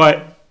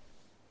 But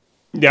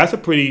that's a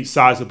pretty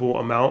sizable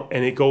amount,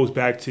 and it goes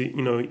back to,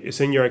 it's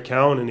in your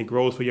account and it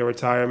grows for your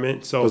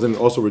retirement. So does it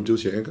also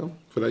reduce your income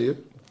for that year?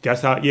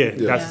 That's how,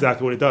 that's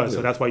exactly what it does.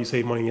 So that's why you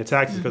save money in your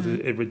taxes, because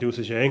it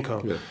reduces your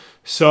income. Yeah.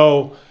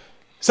 So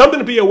something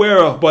to be aware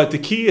of, but the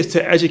key is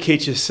to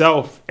educate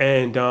yourself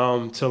and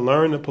to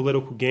learn the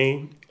political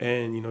game.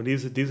 And,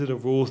 these are the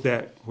rules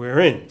that we're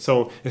in.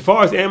 So as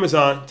far as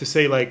Amazon, to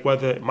say like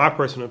whether, my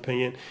personal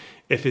opinion,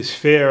 if it's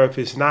fair, if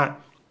it's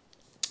not,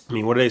 I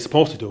mean, what are they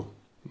supposed to do?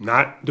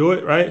 not do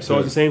it, right? So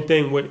it's the same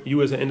thing with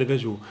you as an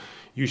individual.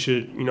 You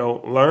should,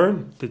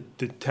 learn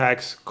the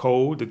tax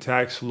code, the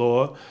tax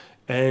law,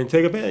 and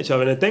take advantage of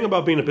it. And the thing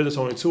about being a business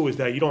owner too is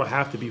that you don't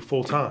have to be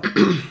full time.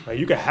 Right?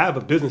 You can have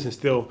a business and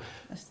still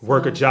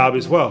work a job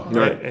as well,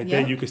 right? And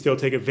then you can still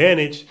take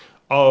advantage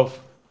of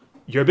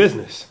your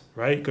business,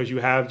 right? Because you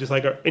have, just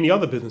like any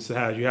other business that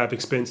has, you have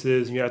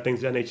expenses and you have things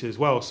of that nature as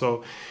well.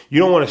 So you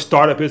don't want to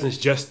start a business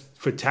just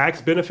for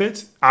tax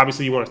benefits.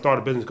 Obviously, you want to start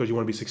a business because you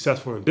want to be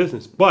successful in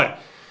business, but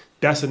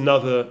that's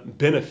another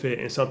benefit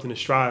and something to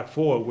strive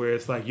for, where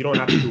it's like you don't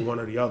have to do one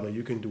or the other.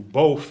 You can do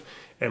both.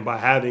 And by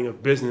having a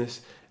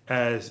business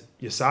as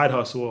your side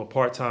hustle or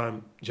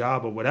part-time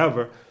job or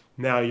whatever,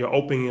 now you're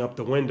opening up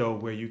the window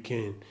where you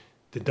can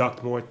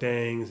deduct more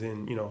things,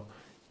 and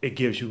it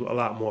gives you a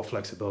lot more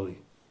flexibility.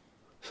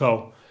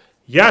 So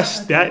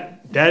yes,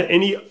 that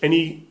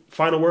any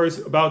final words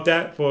about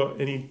that for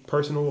any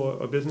personal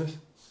or business?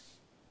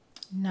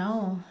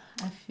 No,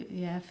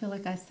 I feel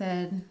like I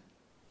said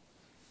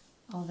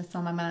all that's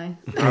on my mind.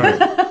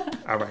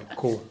 All right,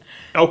 cool.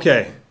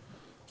 Okay,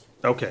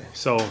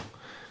 so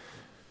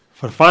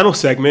for the final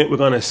segment, we're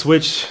going to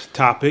switch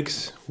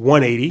topics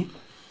 180,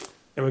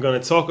 and we're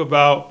going to talk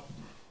about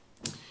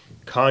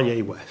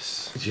Kanye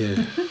West. Yeah.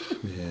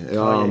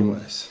 Kanye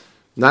West.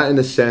 Not in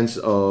the sense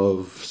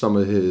of some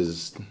of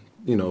his,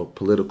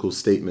 political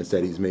statements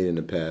that he's made in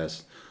the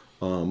past.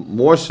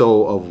 More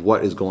so of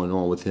what is going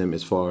on with him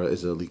as far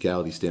as a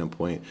legality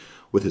standpoint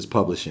with his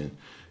publishing.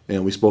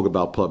 And we spoke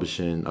about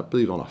publishing, I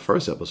believe, on our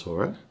first episode,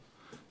 right?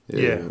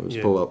 We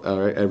spoke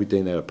about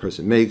everything that a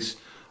person makes.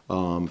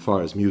 As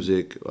far as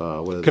music,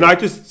 can I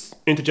just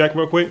interject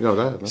real quick? No,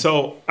 go ahead. Man.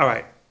 So, all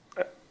right,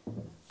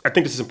 I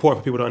think this is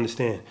important for people to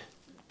understand.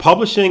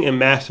 Publishing and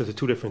masters are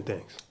two different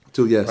things.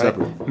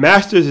 Separate.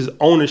 Masters is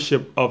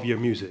ownership of your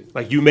music.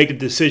 Like, you make the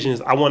decisions.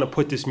 I want to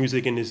put this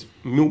music in this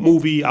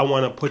movie. I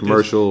want to put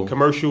this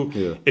commercial.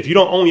 Yeah. If you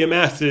don't own your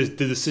masters,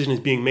 the decision is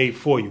being made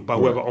for you by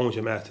whoever owns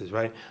your masters,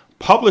 right?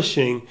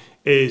 Publishing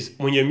is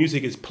when your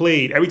music is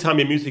played. Every time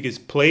your music is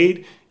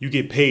played, you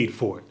get paid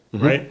for it,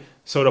 right?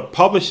 So the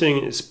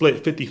publishing is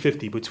split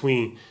 50-50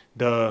 between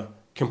the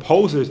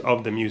composers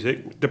of the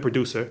music, the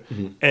producer,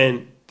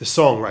 and the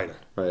songwriter.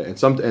 Right, and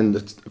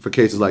for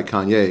cases like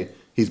Kanye,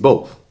 he's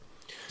both.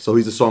 So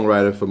he's a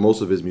songwriter for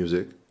most of his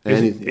music,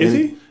 and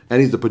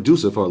he's the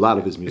producer for a lot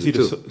of his music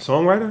too. Is he the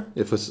songwriter?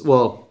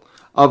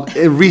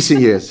 In recent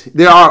years,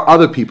 there are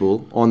other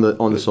people on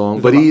the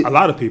song, but a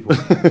lot of people.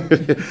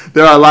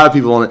 There are a lot of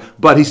people on it,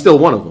 but he's still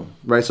one of them,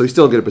 right? So he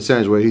still get a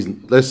percentage where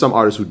there's some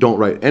artists who don't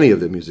write any of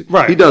their music.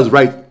 Right. He does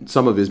write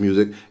some of his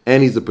music,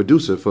 and he's the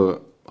producer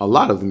for a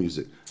lot of the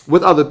music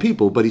with other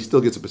people, but he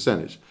still gets a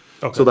percentage.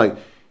 Okay. So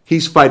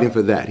he's fighting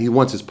for that. He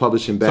wants his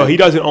publishing back. So he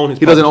doesn't own his.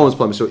 He doesn't own his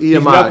publishing. So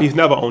EMI, he's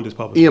never owned his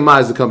publishing.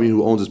 EMI is the company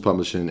who owns his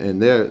publishing,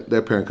 and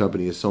their parent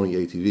company is Sony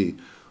ATV,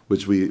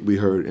 which we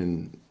heard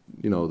in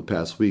the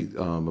past week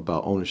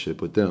about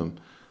ownership with them.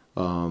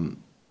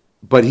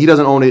 But he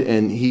doesn't own it,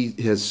 and he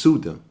has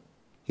sued them.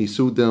 He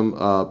sued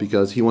them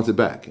because he wants it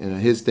back.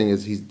 And his thing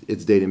is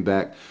it's dating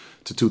back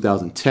to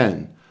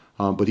 2010.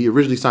 But he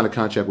originally signed a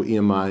contract with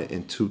EMI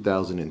in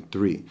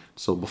 2003.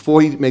 So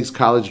before he makes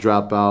College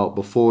Dropout,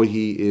 before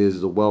he is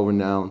the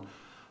well-renowned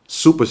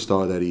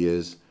superstar that he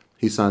is,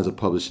 he signs a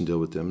publishing deal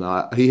with them.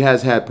 Now, he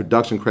has had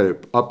production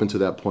credit up until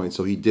that point.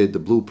 So he did the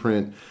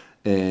Blueprint,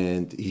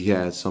 and he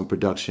had some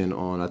production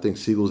on, I think,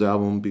 Siegel's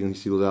album, Beginning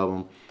Siegel's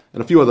album,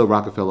 and a few other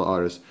Rockefeller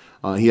artists.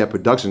 He had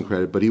production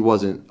credit, but he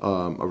wasn't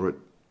a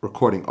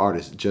recording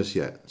artist just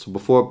yet. So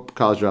before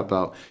College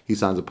Dropout, he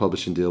signs a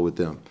publishing deal with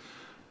them.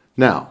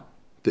 Now,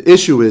 the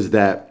issue is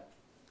that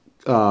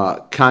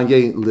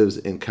Kanye lives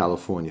in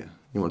California.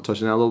 You want to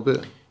touch on that a little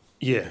bit?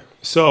 Yeah.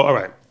 So, all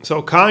right.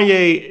 So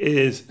Kanye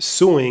is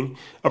suing.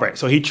 All right.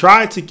 So he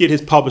tried to get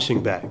his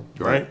publishing back,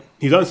 right?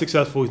 He's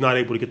unsuccessful. He's not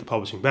able to get the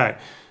publishing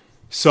back.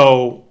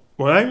 So,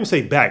 well, I don't even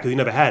say back because he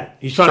never had it.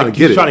 He's trying to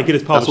get his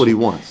publishing. That's what he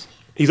wants.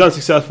 He's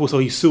unsuccessful, so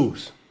he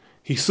sues.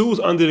 He sues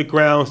under the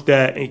grounds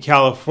that in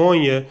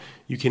California,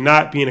 you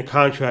cannot be in a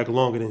contract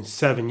longer than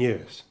 7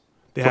 years.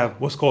 They have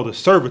what's called a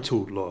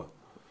servitude law.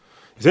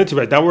 It's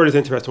interesting. That word is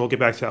interesting. We'll get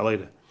back to that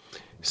later.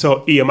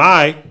 So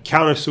EMI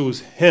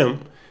countersues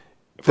him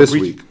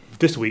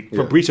this week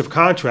for breach of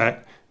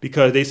contract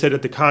because they said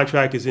that the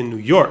contract is in New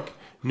York.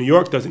 New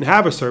York doesn't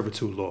have a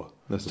servitude law.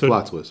 That's the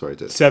plot twist right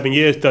there. 7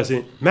 years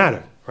doesn't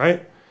matter,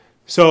 right?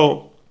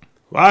 So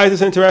why is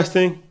this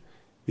interesting?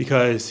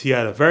 Because he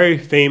had a very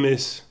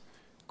famous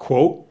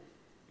quote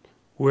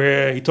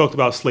where he talked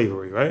about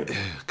slavery, right?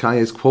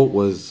 Kanye's quote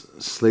was,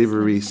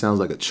 "Slavery sounds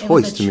like a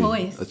choice to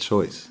me." A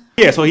choice.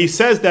 Yeah, so he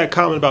says that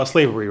comment about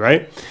slavery,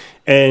 right?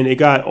 And it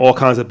got all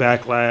kinds of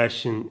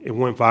backlash and it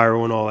went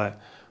viral and all that.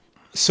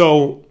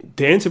 So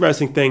the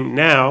interesting thing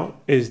now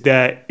is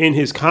that in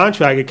his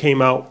contract, it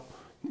came out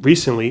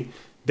recently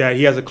that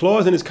he has a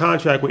clause in his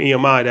contract with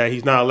EMI that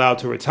he's not allowed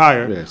to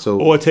retire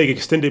or take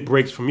extended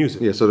breaks from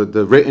music. Yeah, so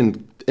the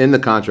written in the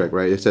contract,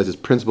 right, it says his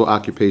principal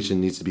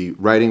occupation needs to be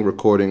writing,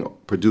 recording,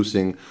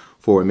 producing,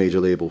 for a major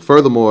label.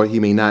 Furthermore, he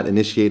may not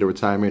initiate a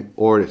retirement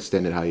or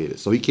extended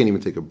hiatus, so he can't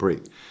even take a break.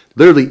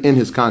 Literally in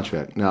his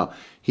contract. Now,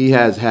 he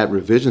has had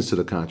revisions to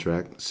the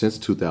contract since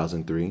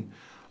 2003,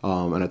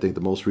 and I think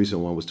the most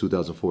recent one was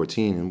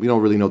 2014, and we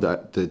don't really know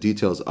the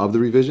details of the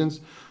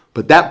revisions,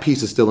 but that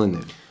piece is still in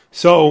there.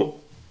 So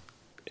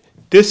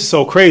this is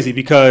so crazy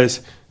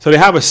because they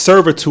have a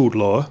servitude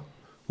law,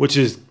 which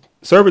is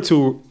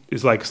servitude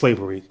is like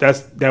slavery.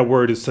 That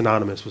word is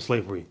synonymous with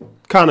slavery.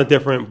 Kind of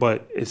different,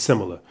 but it's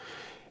similar.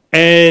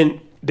 And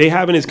they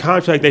have in his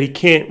contract that he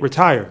can't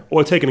retire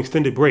or take an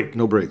extended break.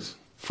 No breaks.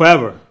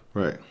 Forever.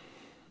 Right.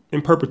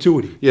 In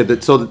perpetuity. Yeah,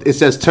 so it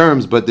says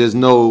terms, but there's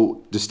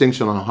no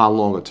distinction on how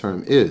long a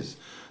term is.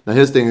 Now,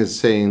 his thing is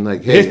saying,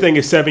 like, hey. His thing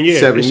is 7 years.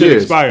 7 it should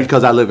years expire.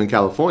 because I live in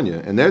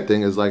California. And their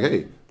thing is like,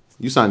 hey,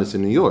 you signed this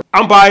in New York.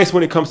 I'm biased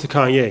when it comes to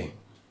Kanye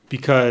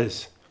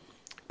because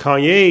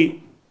Kanye,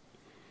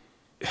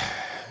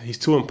 he's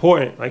too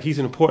important. Like, he's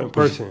an important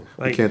person.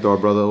 Like, We can't throw our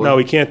brother away. No,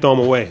 we can't throw him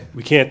away.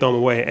 We can't throw him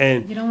away.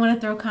 And You don't want to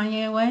throw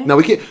Kanye away? No,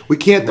 we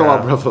can't throw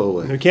our brother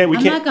away. we can't.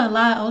 I'm not gonna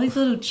lie, all these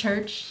little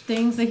church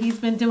things that he's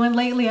been doing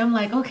lately, I'm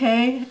like,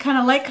 okay, I kind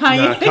of like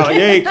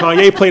Kanye.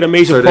 Kanye played a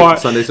major part.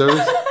 Sunday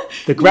service?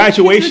 The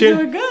graduation, He's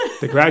been doing good.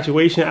 the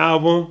graduation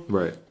album,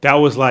 Right. that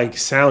was like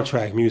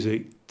soundtrack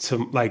music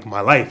to like my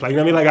life. Like, you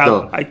know what I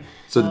mean? Like,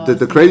 So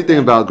the crazy thing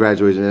about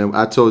graduation, and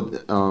I told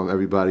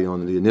everybody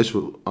on the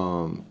initial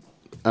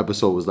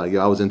episode was like,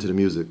 yo, I was into the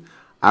music.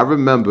 I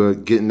remember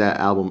getting that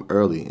album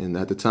early, and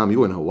at the time you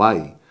were in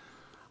Hawaii.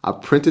 I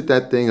printed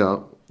that thing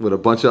up with a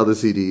bunch of other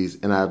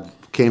CDs, and I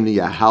came to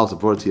your house and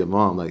brought it to your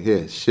mom, like,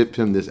 here, ship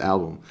him this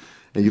album.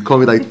 And you called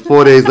me like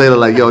 4 days later,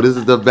 like, yo, this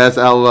is the best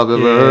album I've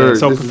ever heard.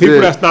 So This for is people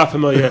it. that's not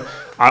familiar,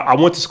 I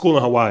went to school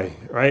in Hawaii,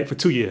 right, for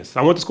 2 years.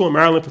 I went to school in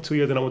Maryland for 2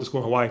 years, and I went to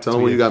school in Hawaii for Tell 2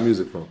 them where you years. got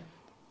music from.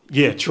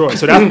 Yeah, Troy.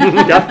 So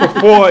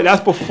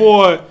that's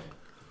before.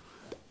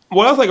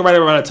 Well, that was like right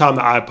around the time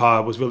the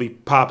iPod was really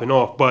popping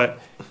off,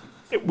 but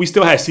we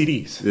still had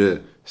CDs. Yeah.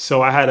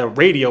 So I had a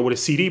radio with a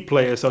CD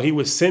player, so he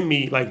would send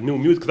me like new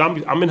music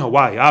because I'm in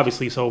Hawaii,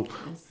 obviously, so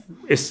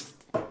it's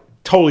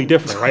totally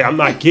different, right? I'm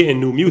not getting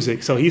new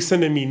music, so he's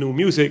sending me new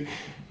music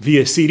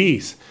via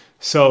CDs.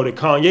 So the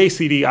Kanye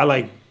CD, I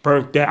like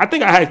burnt that. I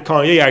think I had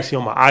Kanye actually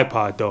on my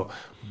iPod though,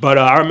 but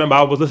I remember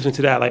I was listening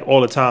to that like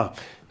all the time.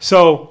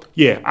 So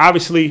yeah,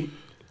 obviously,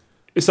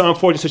 it's an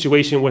unfortunate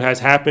situation what has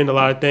happened, a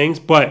lot of things,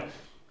 but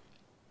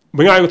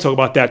we're not going to talk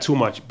about that too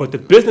much. But the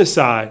business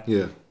side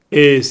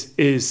is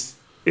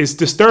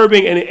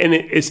disturbing, and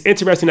it's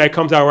interesting that it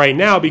comes out right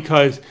now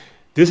because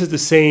this is the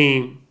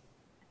same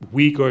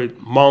week or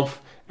month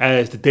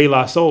as the De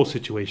La Soul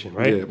situation,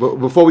 right? Yeah, but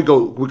before we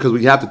go, because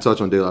we have to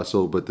touch on De La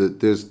Soul, but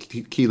there's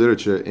key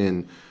literature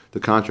in the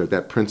contract,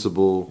 that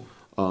principal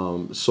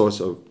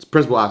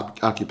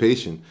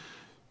occupation.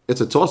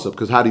 It's a toss-up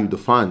because how do you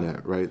define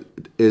that, right?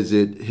 Is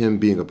it him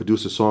being a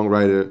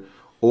producer-songwriter,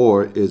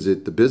 or is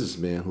it the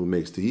businessman who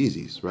makes the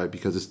Yeezys, right?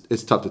 Because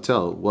it's tough to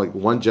tell. Like,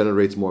 one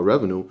generates more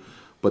revenue,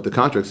 but the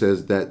contract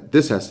says that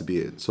this has to be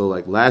it. So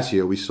like last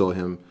year, we saw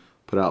him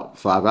put out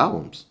 5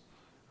 albums,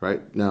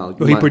 right? Now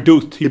he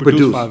produced 5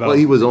 albums. Well,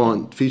 he was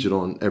featured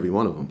on every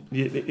one of them.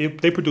 Yeah,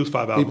 they produced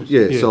 5 albums.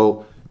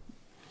 So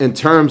in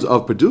terms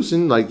of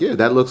producing, like, yeah,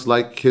 that looks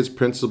like his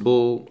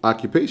principal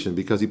occupation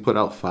because he put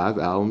out 5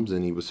 albums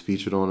and he was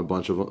featured on a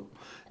bunch of them.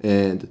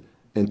 And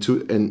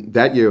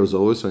that year was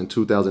over, so in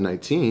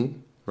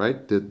 2019, right,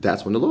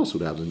 that's when the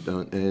lawsuit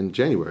happened in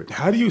January.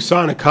 How do you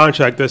sign a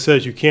contract that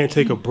says you can't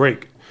take a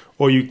break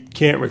or you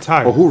can't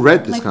retire? Well, who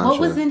read this contract? What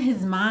was in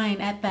his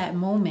mind at that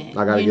moment?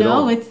 I gotta get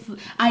on.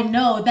 I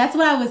know. That's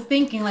what I was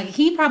thinking. Like,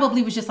 he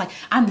probably was just like,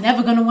 I'm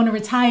never going to want to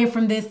retire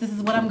from this. This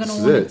is what I'm going to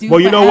want to do. Well,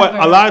 you know what?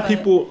 A lot of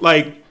people,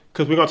 like,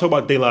 because we're going to talk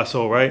about De La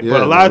Soul, right? Yeah,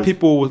 but a lot of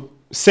people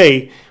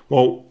say,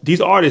 well,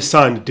 these artists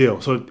signed the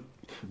deal. So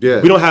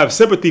Yeah. we don't have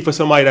sympathy for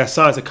somebody that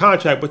signs a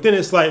contract. But then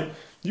it's like,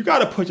 you got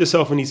to put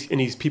yourself in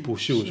these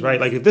people's shoes, right?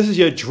 Like, if this is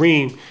your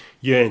dream,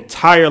 your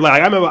entire life.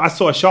 Like, I remember I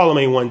saw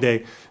Charlamagne one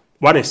day.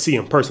 Well, I didn't see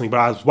him personally, but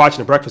I was watching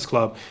The Breakfast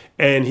Club,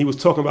 and he was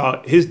talking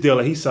about his deal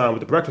that he signed with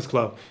The Breakfast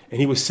Club.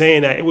 And he was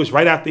saying that it was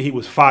right after he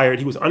was fired.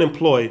 He was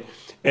unemployed,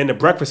 and The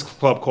Breakfast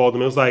Club called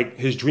him. It was like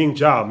his dream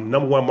job,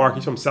 #1 market.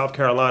 He's from South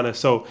Carolina.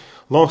 So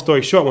long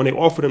story short, when they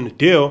offered him the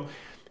deal,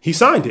 he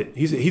signed it.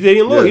 He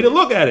didn't look. Yeah. He didn't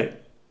look at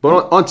it.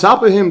 But on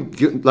top of him,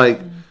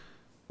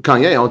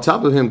 Kanye, on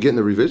top of him getting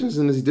the revisions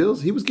in his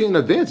deals, he was getting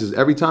advances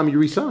every time he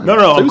re-signed. No.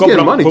 So he was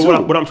getting money too.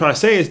 What I'm trying to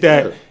say is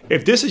that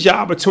if this is your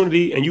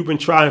opportunity and you've been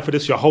trying for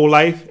this your whole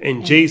life,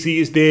 and Jay-Z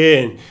is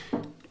there, and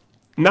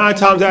 9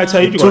 times out of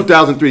 10, you're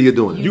 2003, you're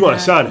doing it. going to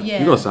sign it. Yeah.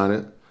 You're going to sign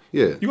it.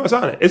 Yeah. You're going to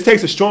sign it. It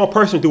takes a strong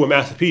person to do what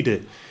Master P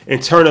did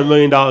and turn $1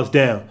 million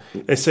down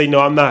and say, no,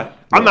 I'm not.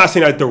 I'm not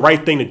saying that the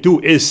right thing to do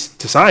is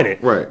to sign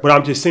it. Right. But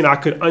I'm just saying I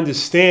could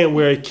understand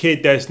where a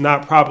kid that's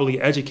not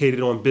properly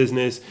educated on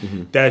business,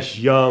 that's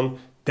young,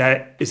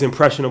 that is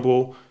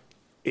impressionable,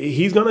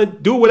 he's going to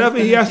do whatever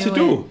he has to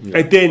do. Yeah.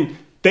 And then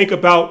think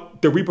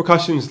about the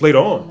repercussions later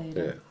on.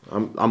 Yeah.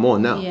 I'm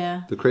on now.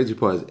 Yeah. The crazy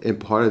part is, in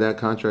part of that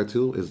contract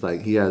too, is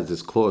like he has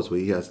this clause where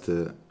he has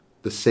to,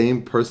 the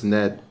same person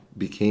that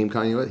became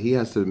Kanye West, he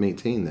has to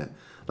maintain that.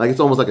 Like, it's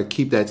almost like a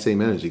keep that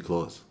same energy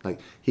clause. Like,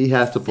 he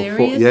has to perform.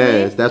 Seriously?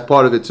 Yes, that's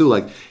part of it too.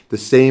 Like, the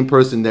same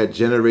person that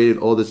generated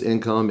all this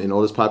income and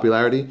all this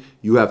popularity,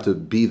 you have to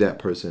be that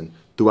person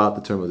throughout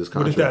the term of this What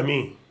contract. does that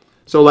mean?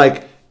 So,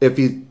 like, if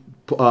he's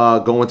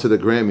going to the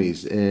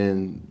Grammys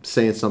and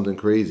saying something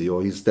crazy,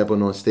 or he's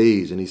stepping on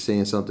stage and he's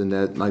saying something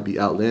that might be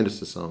outlandish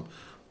to some,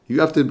 you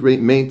have to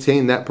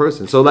maintain that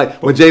person. So,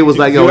 like, when Jay was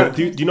like, "Yo,"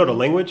 do you know the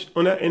language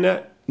on that? In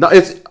that? no,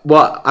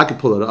 I could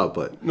pull it up,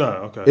 but No,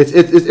 okay.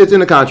 it's in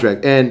the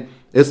contract, and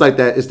it's like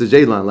that. It's the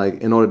J line.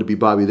 Like, in order to be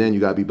Bobby then, you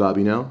gotta be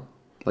Bobby now.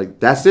 Like,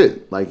 that's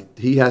it. Like,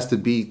 he has to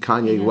be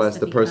Kanye West,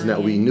 the person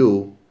that we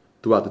knew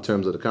throughout the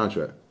terms of the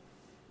contract.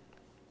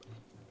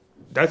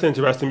 That's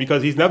interesting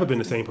because he's never been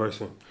the same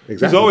person.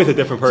 Exactly. He's always a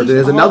different person. So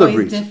there's another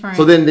always breach. different.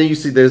 So then you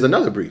see there's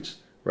another breach,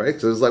 right?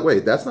 So it's like,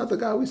 wait, that's not the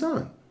guy we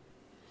signed.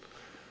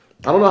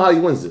 I don't know how he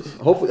wins this.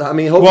 Hopefully,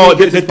 Well,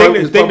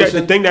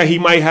 the thing that he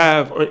might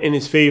have in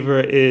his favor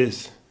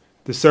is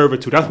the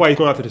servitude. That's why he's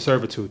going after the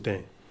servitude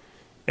thing.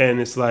 And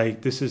it's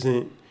like, this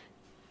isn't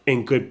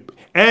in good...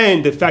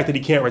 And the fact that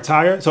he can't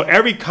retire. So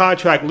every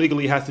contract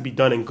legally has to be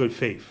done in good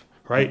faith,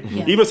 right?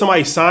 Yeah. Even if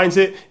somebody signs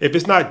it, if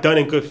it's not done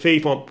in good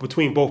faith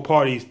between both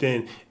parties,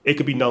 then it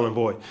could be null and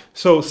void.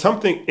 So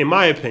something, in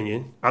my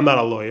opinion, I'm not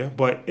a lawyer,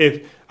 but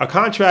if a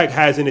contract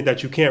has in it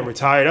that you can't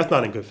retire, that's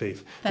not in good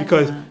faith. That's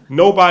because not.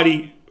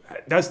 nobody...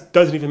 That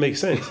doesn't even make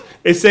sense.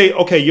 It say,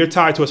 okay, you're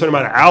tied to a certain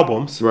amount of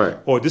albums, right?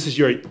 Or this is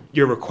your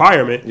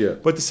requirement. Yeah.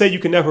 But to say you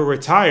can never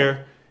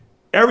retire,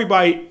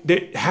 everybody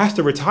that has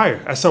to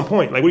retire at some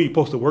point. Like, what are you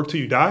supposed to work till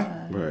you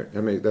die? Right.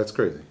 I mean, that's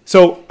crazy.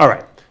 So, all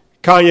right,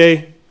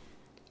 Kanye,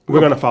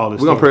 we're gonna follow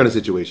this. We're gonna pray on the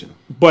situation.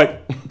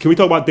 But can we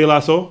talk about De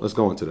La Soul? Let's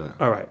go into that.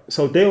 All right.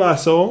 So De La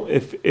Soul,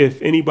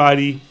 if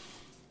anybody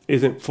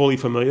isn't fully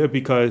familiar,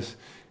 because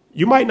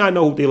you might not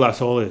know who De La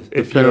Soul is.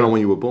 Depending on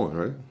when you were born,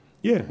 right?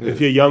 Yeah. If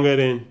you're younger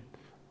than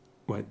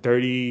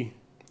 30?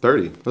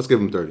 30. Let's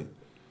give him 30.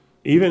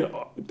 Even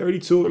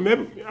 32,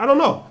 maybe, I don't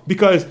know,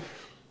 because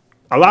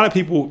a lot of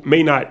people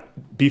may not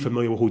be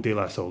familiar with who De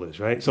La Soul is,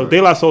 right? So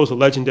De La Soul is a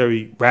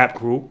legendary rap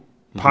group,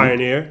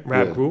 pioneer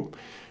rap group,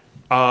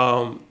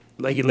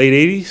 like in late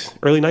 80s,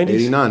 early 90s?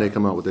 89, they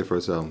come out with their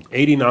first album.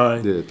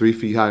 89. Yeah, 3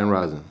 Feet High and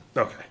Rising.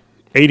 Okay,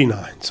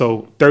 89.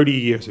 So 30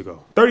 years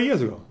ago. 30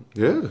 years ago.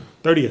 Yeah.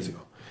 30 years ago.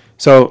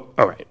 So,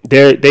 all right,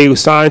 they were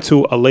signed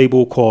to a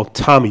label called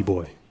Tommy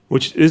Boy,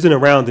 which isn't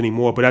around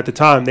anymore, but at the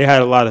time they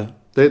had a lot of...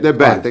 They're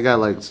back. They got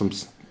like some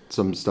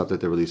stuff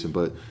that they're releasing,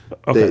 but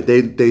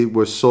they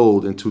were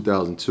sold in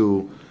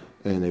 2002,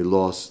 and they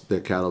lost their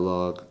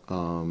catalog,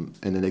 and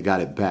then they got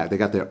it back. They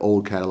got their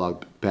old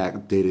catalog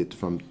back, dated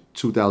from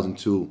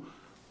 2002,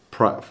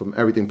 from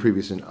everything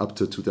previous and up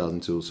to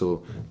 2002.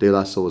 So De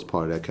La Soul is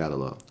part of that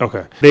catalog.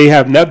 Okay. They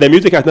have their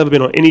music has never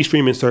been on any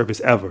streaming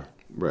service ever.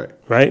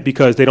 Right?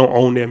 Because they don't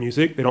own their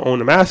music. They don't own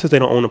the masters. They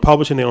don't own the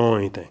publishing. They don't own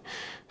anything.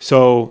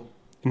 So...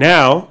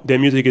 now, their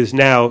music is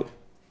now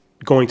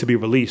going to be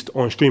released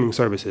on streaming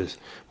services.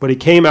 But it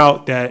came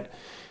out that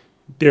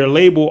their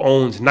label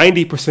owns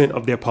 90%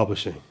 of their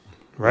publishing,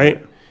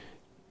 right?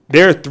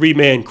 They're a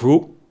three-man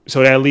group,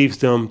 so that leaves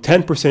them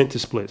 10% to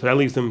split. So that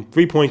leaves them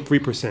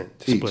 3.3%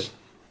 to split.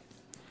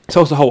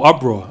 So it's a whole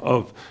uproar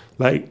of,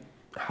 like,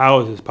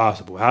 how is this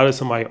possible? How does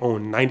somebody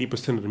own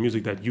 90% of the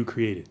music that you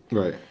created?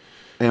 Right.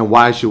 And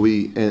why should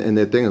we... And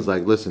their thing is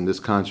like, listen,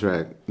 this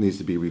contract needs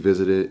to be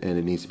revisited and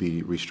it needs to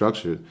be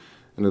restructured.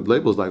 And the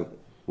label's like,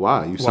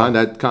 why? You signed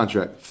that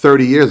contract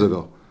 30 years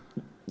ago,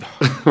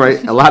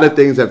 right? A lot of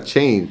things have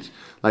changed.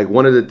 Like,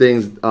 one of the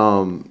things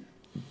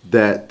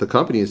that the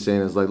company is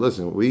saying is like,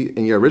 listen,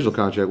 in your original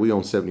contract, we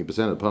own 70%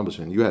 of the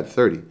publishing. You had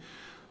 30.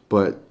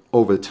 But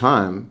over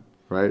time,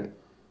 right,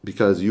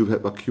 because you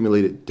have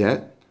accumulated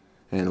debt,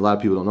 and a lot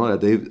of people don't know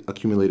that, they've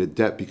accumulated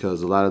debt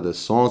because a lot of the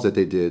songs that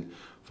they did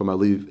from, I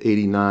believe,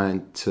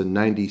 89 to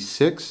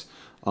 96,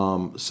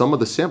 some of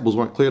the samples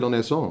weren't cleared on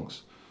their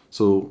songs.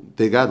 So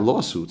they got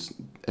lawsuits,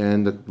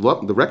 and the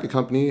record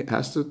company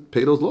has to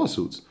pay those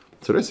lawsuits.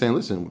 So they're saying,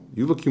 listen,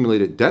 you've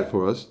accumulated debt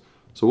for us,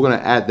 so we're going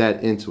to add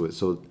that into it.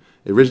 So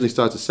it originally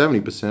starts at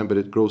 70%, but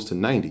it grows to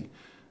 90%.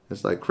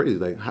 It's like crazy.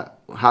 Like,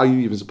 how are you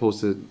even supposed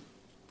to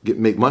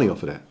make money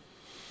off of that?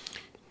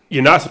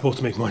 You're not supposed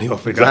to make money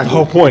off of it. Exactly. That's the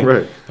whole point.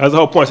 Right. That's the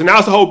whole point. So now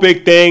it's a whole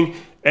big thing,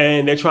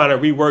 and they're trying to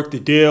rework the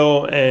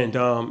deal, and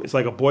it's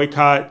like a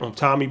boycott on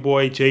Tommy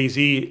Boy.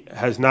 Jay-Z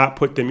has not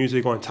put their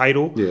music on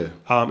Tidal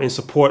in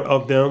support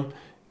of them.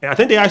 And I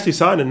think they actually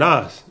signed to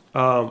Nas,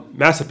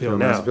 Mass Appeal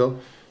now. Mass Appeal?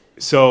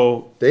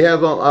 So they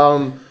have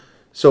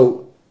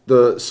so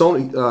the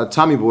Sony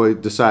Tommy Boy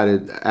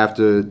decided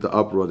after the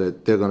uproar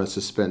that they're going to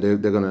suspend. They're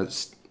going to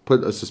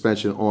put a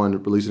suspension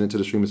on releasing it to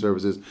the streaming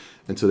services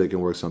until they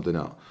can work something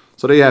out.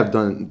 So they have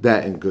done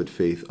that in good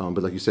faith. But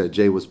like you said,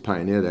 Jay was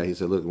pioneer that. He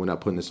said, look, we're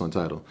not putting this on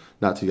Tidal.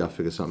 Not till y'all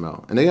figure something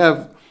out. And they have,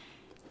 I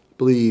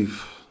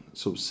believe,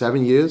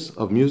 7 years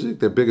of music.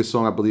 Their biggest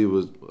song, I believe,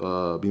 was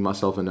Be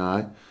Myself and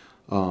I.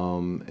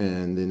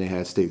 And then they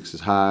had Stakes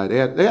is High. They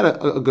had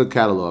a good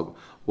catalog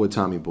with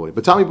Tommy Boy.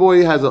 But Tommy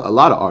Boy has a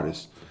lot of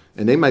artists.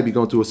 and they might be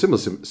going through a similar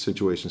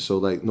situation. So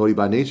like Naughty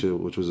by Nature,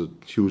 which was a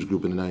huge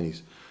group in the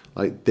 90s,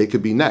 like they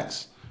could be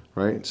next,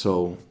 right?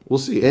 So we'll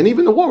see. And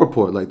even the War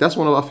Report, like that's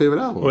one of our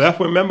favorite albums. Well, that's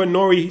what, remember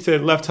Nori, he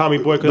said left Tommy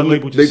Boy because the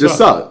label They just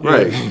suck,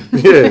 right?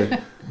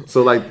 Yeah.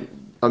 So like,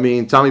 I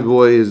mean, Tommy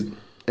Boy is,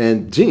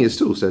 and Genius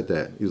too said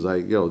that. He was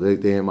like, yo,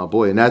 they ain't my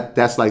boy. And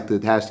that's like the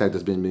hashtag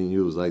that's been being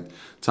used, like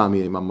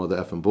Tommy ain't my mother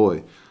effing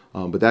boy.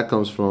 But that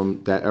comes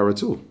from that era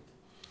too.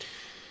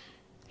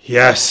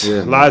 Yes,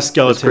 Yeah, a lot of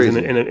skeletons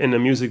it's in the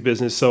music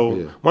business.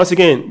 So once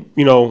again,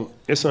 you know,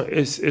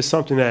 it's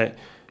something that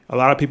a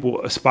lot of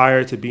people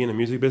aspire to be in the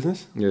music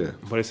business. Yeah,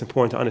 but it's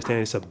important to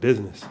understand it's a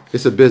business.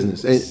 It's a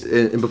business,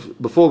 and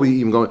before we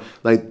even go,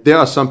 like there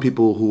are some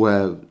people who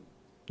have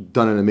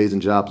done an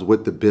amazing job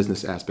with the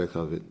business aspect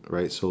of it,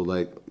 right? So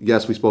like,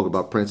 yes, we spoke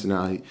about Prince, and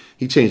now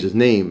he changed his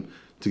name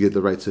to get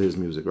the rights to his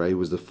music, right? He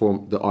was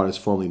the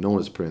artist formerly known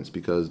as Prince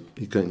because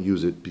he couldn't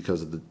use it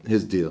because of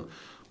his deal.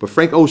 But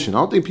Frank Ocean, I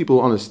don't think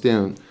people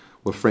understand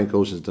what Frank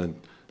Ocean's done.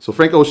 So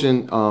Frank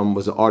Ocean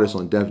was an artist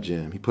on Def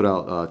Jam. He put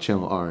out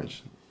Channel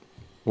Orange,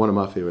 one of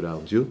my favorite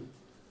albums. You?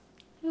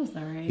 It was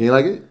alright. You ain't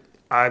like it?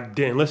 I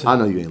didn't listen. I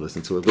know you ain't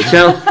listened to it. But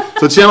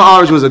Channel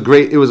Orange was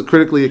it was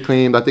critically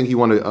acclaimed. I think he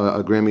won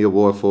a Grammy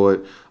Award for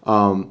it.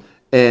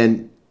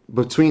 And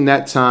between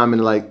that time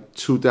and like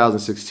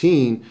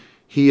 2016,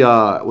 he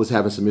was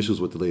having some issues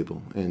with the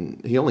label.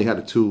 And he only had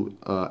a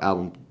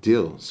 2-album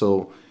deal.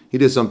 So he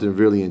did something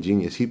really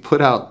ingenious. He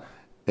put out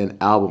an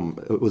album.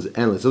 It was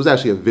endless. It was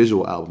actually a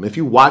visual album. If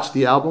you watch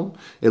the album,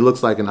 it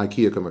looks like an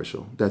IKEA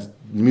commercial. That's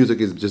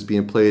music is just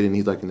being played, and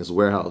he's like in this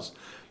warehouse,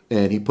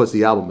 and he puts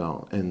the album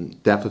out, and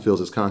that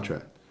fulfills his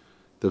contract.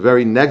 The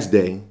very next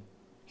day,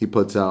 he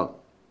puts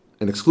out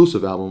an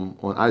exclusive album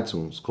on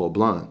iTunes called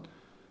Blonde.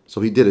 So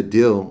he did a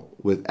deal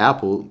with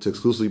Apple to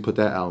exclusively put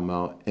that album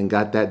out and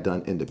got that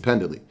done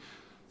independently.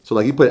 So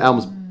like he put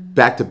albums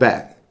back to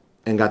back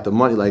and got the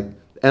money. Like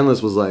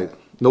Endless was like,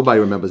 nobody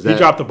remembers that. He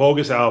dropped the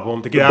bogus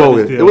album to get out of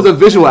his deal. It was a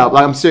visual album.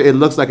 Like, I'm serious. It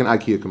looks like an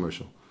IKEA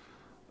commercial.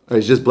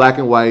 It's just black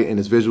and white, and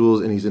it's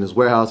visuals, and he's in his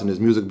warehouse, and there's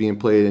music being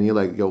played, and you're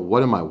like, yo,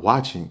 what am I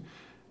watching?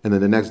 And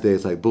then the next day,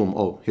 it's like, boom,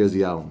 oh, here's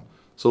the album.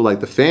 So, like,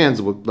 the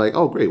fans were like,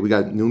 oh, great, we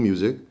got new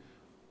music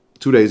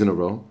 2 days in a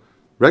row.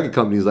 Record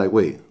company's like,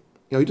 wait,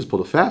 yo, you just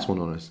pulled a fast one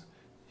on us.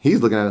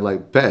 He's looking at it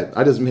like, bet,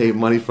 I just made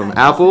money from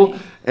Apple,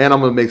 and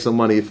I'm going to make some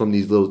money from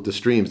the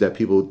streams that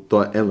people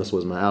thought Endless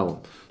was my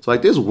album. So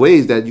like, there's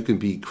ways that you can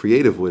be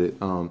creative with it,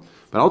 but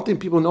I don't think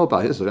people know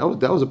about his. So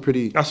that was a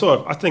pretty. I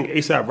think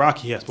ASAP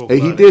Rocky has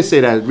spoken. He did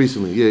say that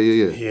recently.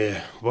 Yeah.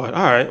 Yeah, but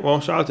all right. Well,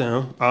 shout out to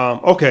him.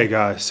 Okay,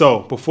 guys. So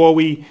before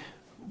we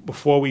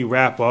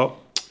wrap up,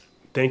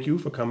 thank you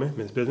for coming,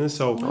 Miss Business.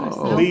 So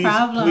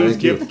please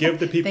give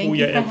the people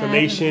your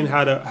information,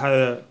 how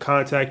to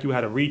contact you,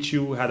 how to reach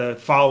you, how to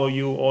follow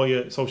you, all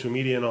your social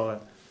media and all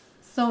that.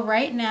 So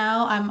right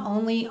now I'm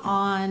only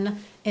on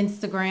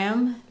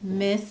Instagram,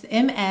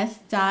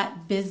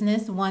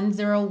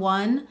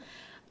 ms.business101.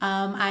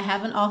 I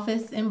have an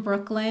office in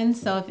Brooklyn,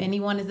 so if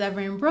anyone is ever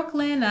in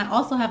Brooklyn, I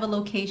also have a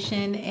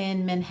location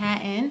in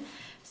Manhattan.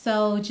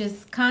 So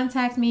just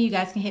contact me. You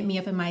guys can hit me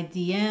up in my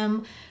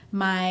DM.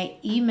 My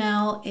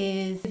email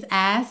is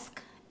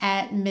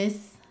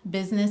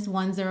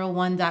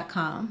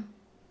ask@missbusiness101.com.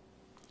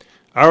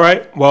 All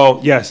right. Well,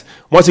 yes.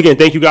 Once again,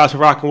 thank you guys for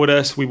rocking with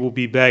us. We will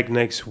be back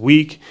next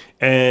week.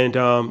 And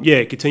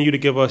continue to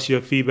give us your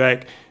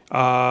feedback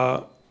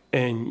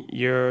and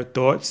your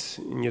thoughts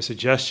and your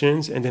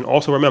suggestions. And then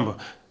also remember,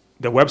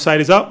 the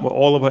website is up with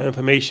all of our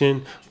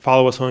information.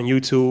 Follow us on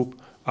YouTube,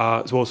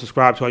 as well as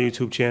subscribe to our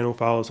YouTube channel.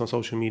 Follow us on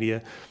social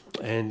media.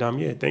 And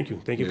thank you.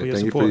 Thank you for your support.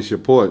 Thank you for your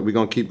support. We're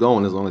going to keep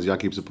going as long as y'all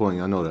keep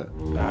supporting. I know that.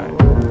 All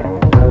right.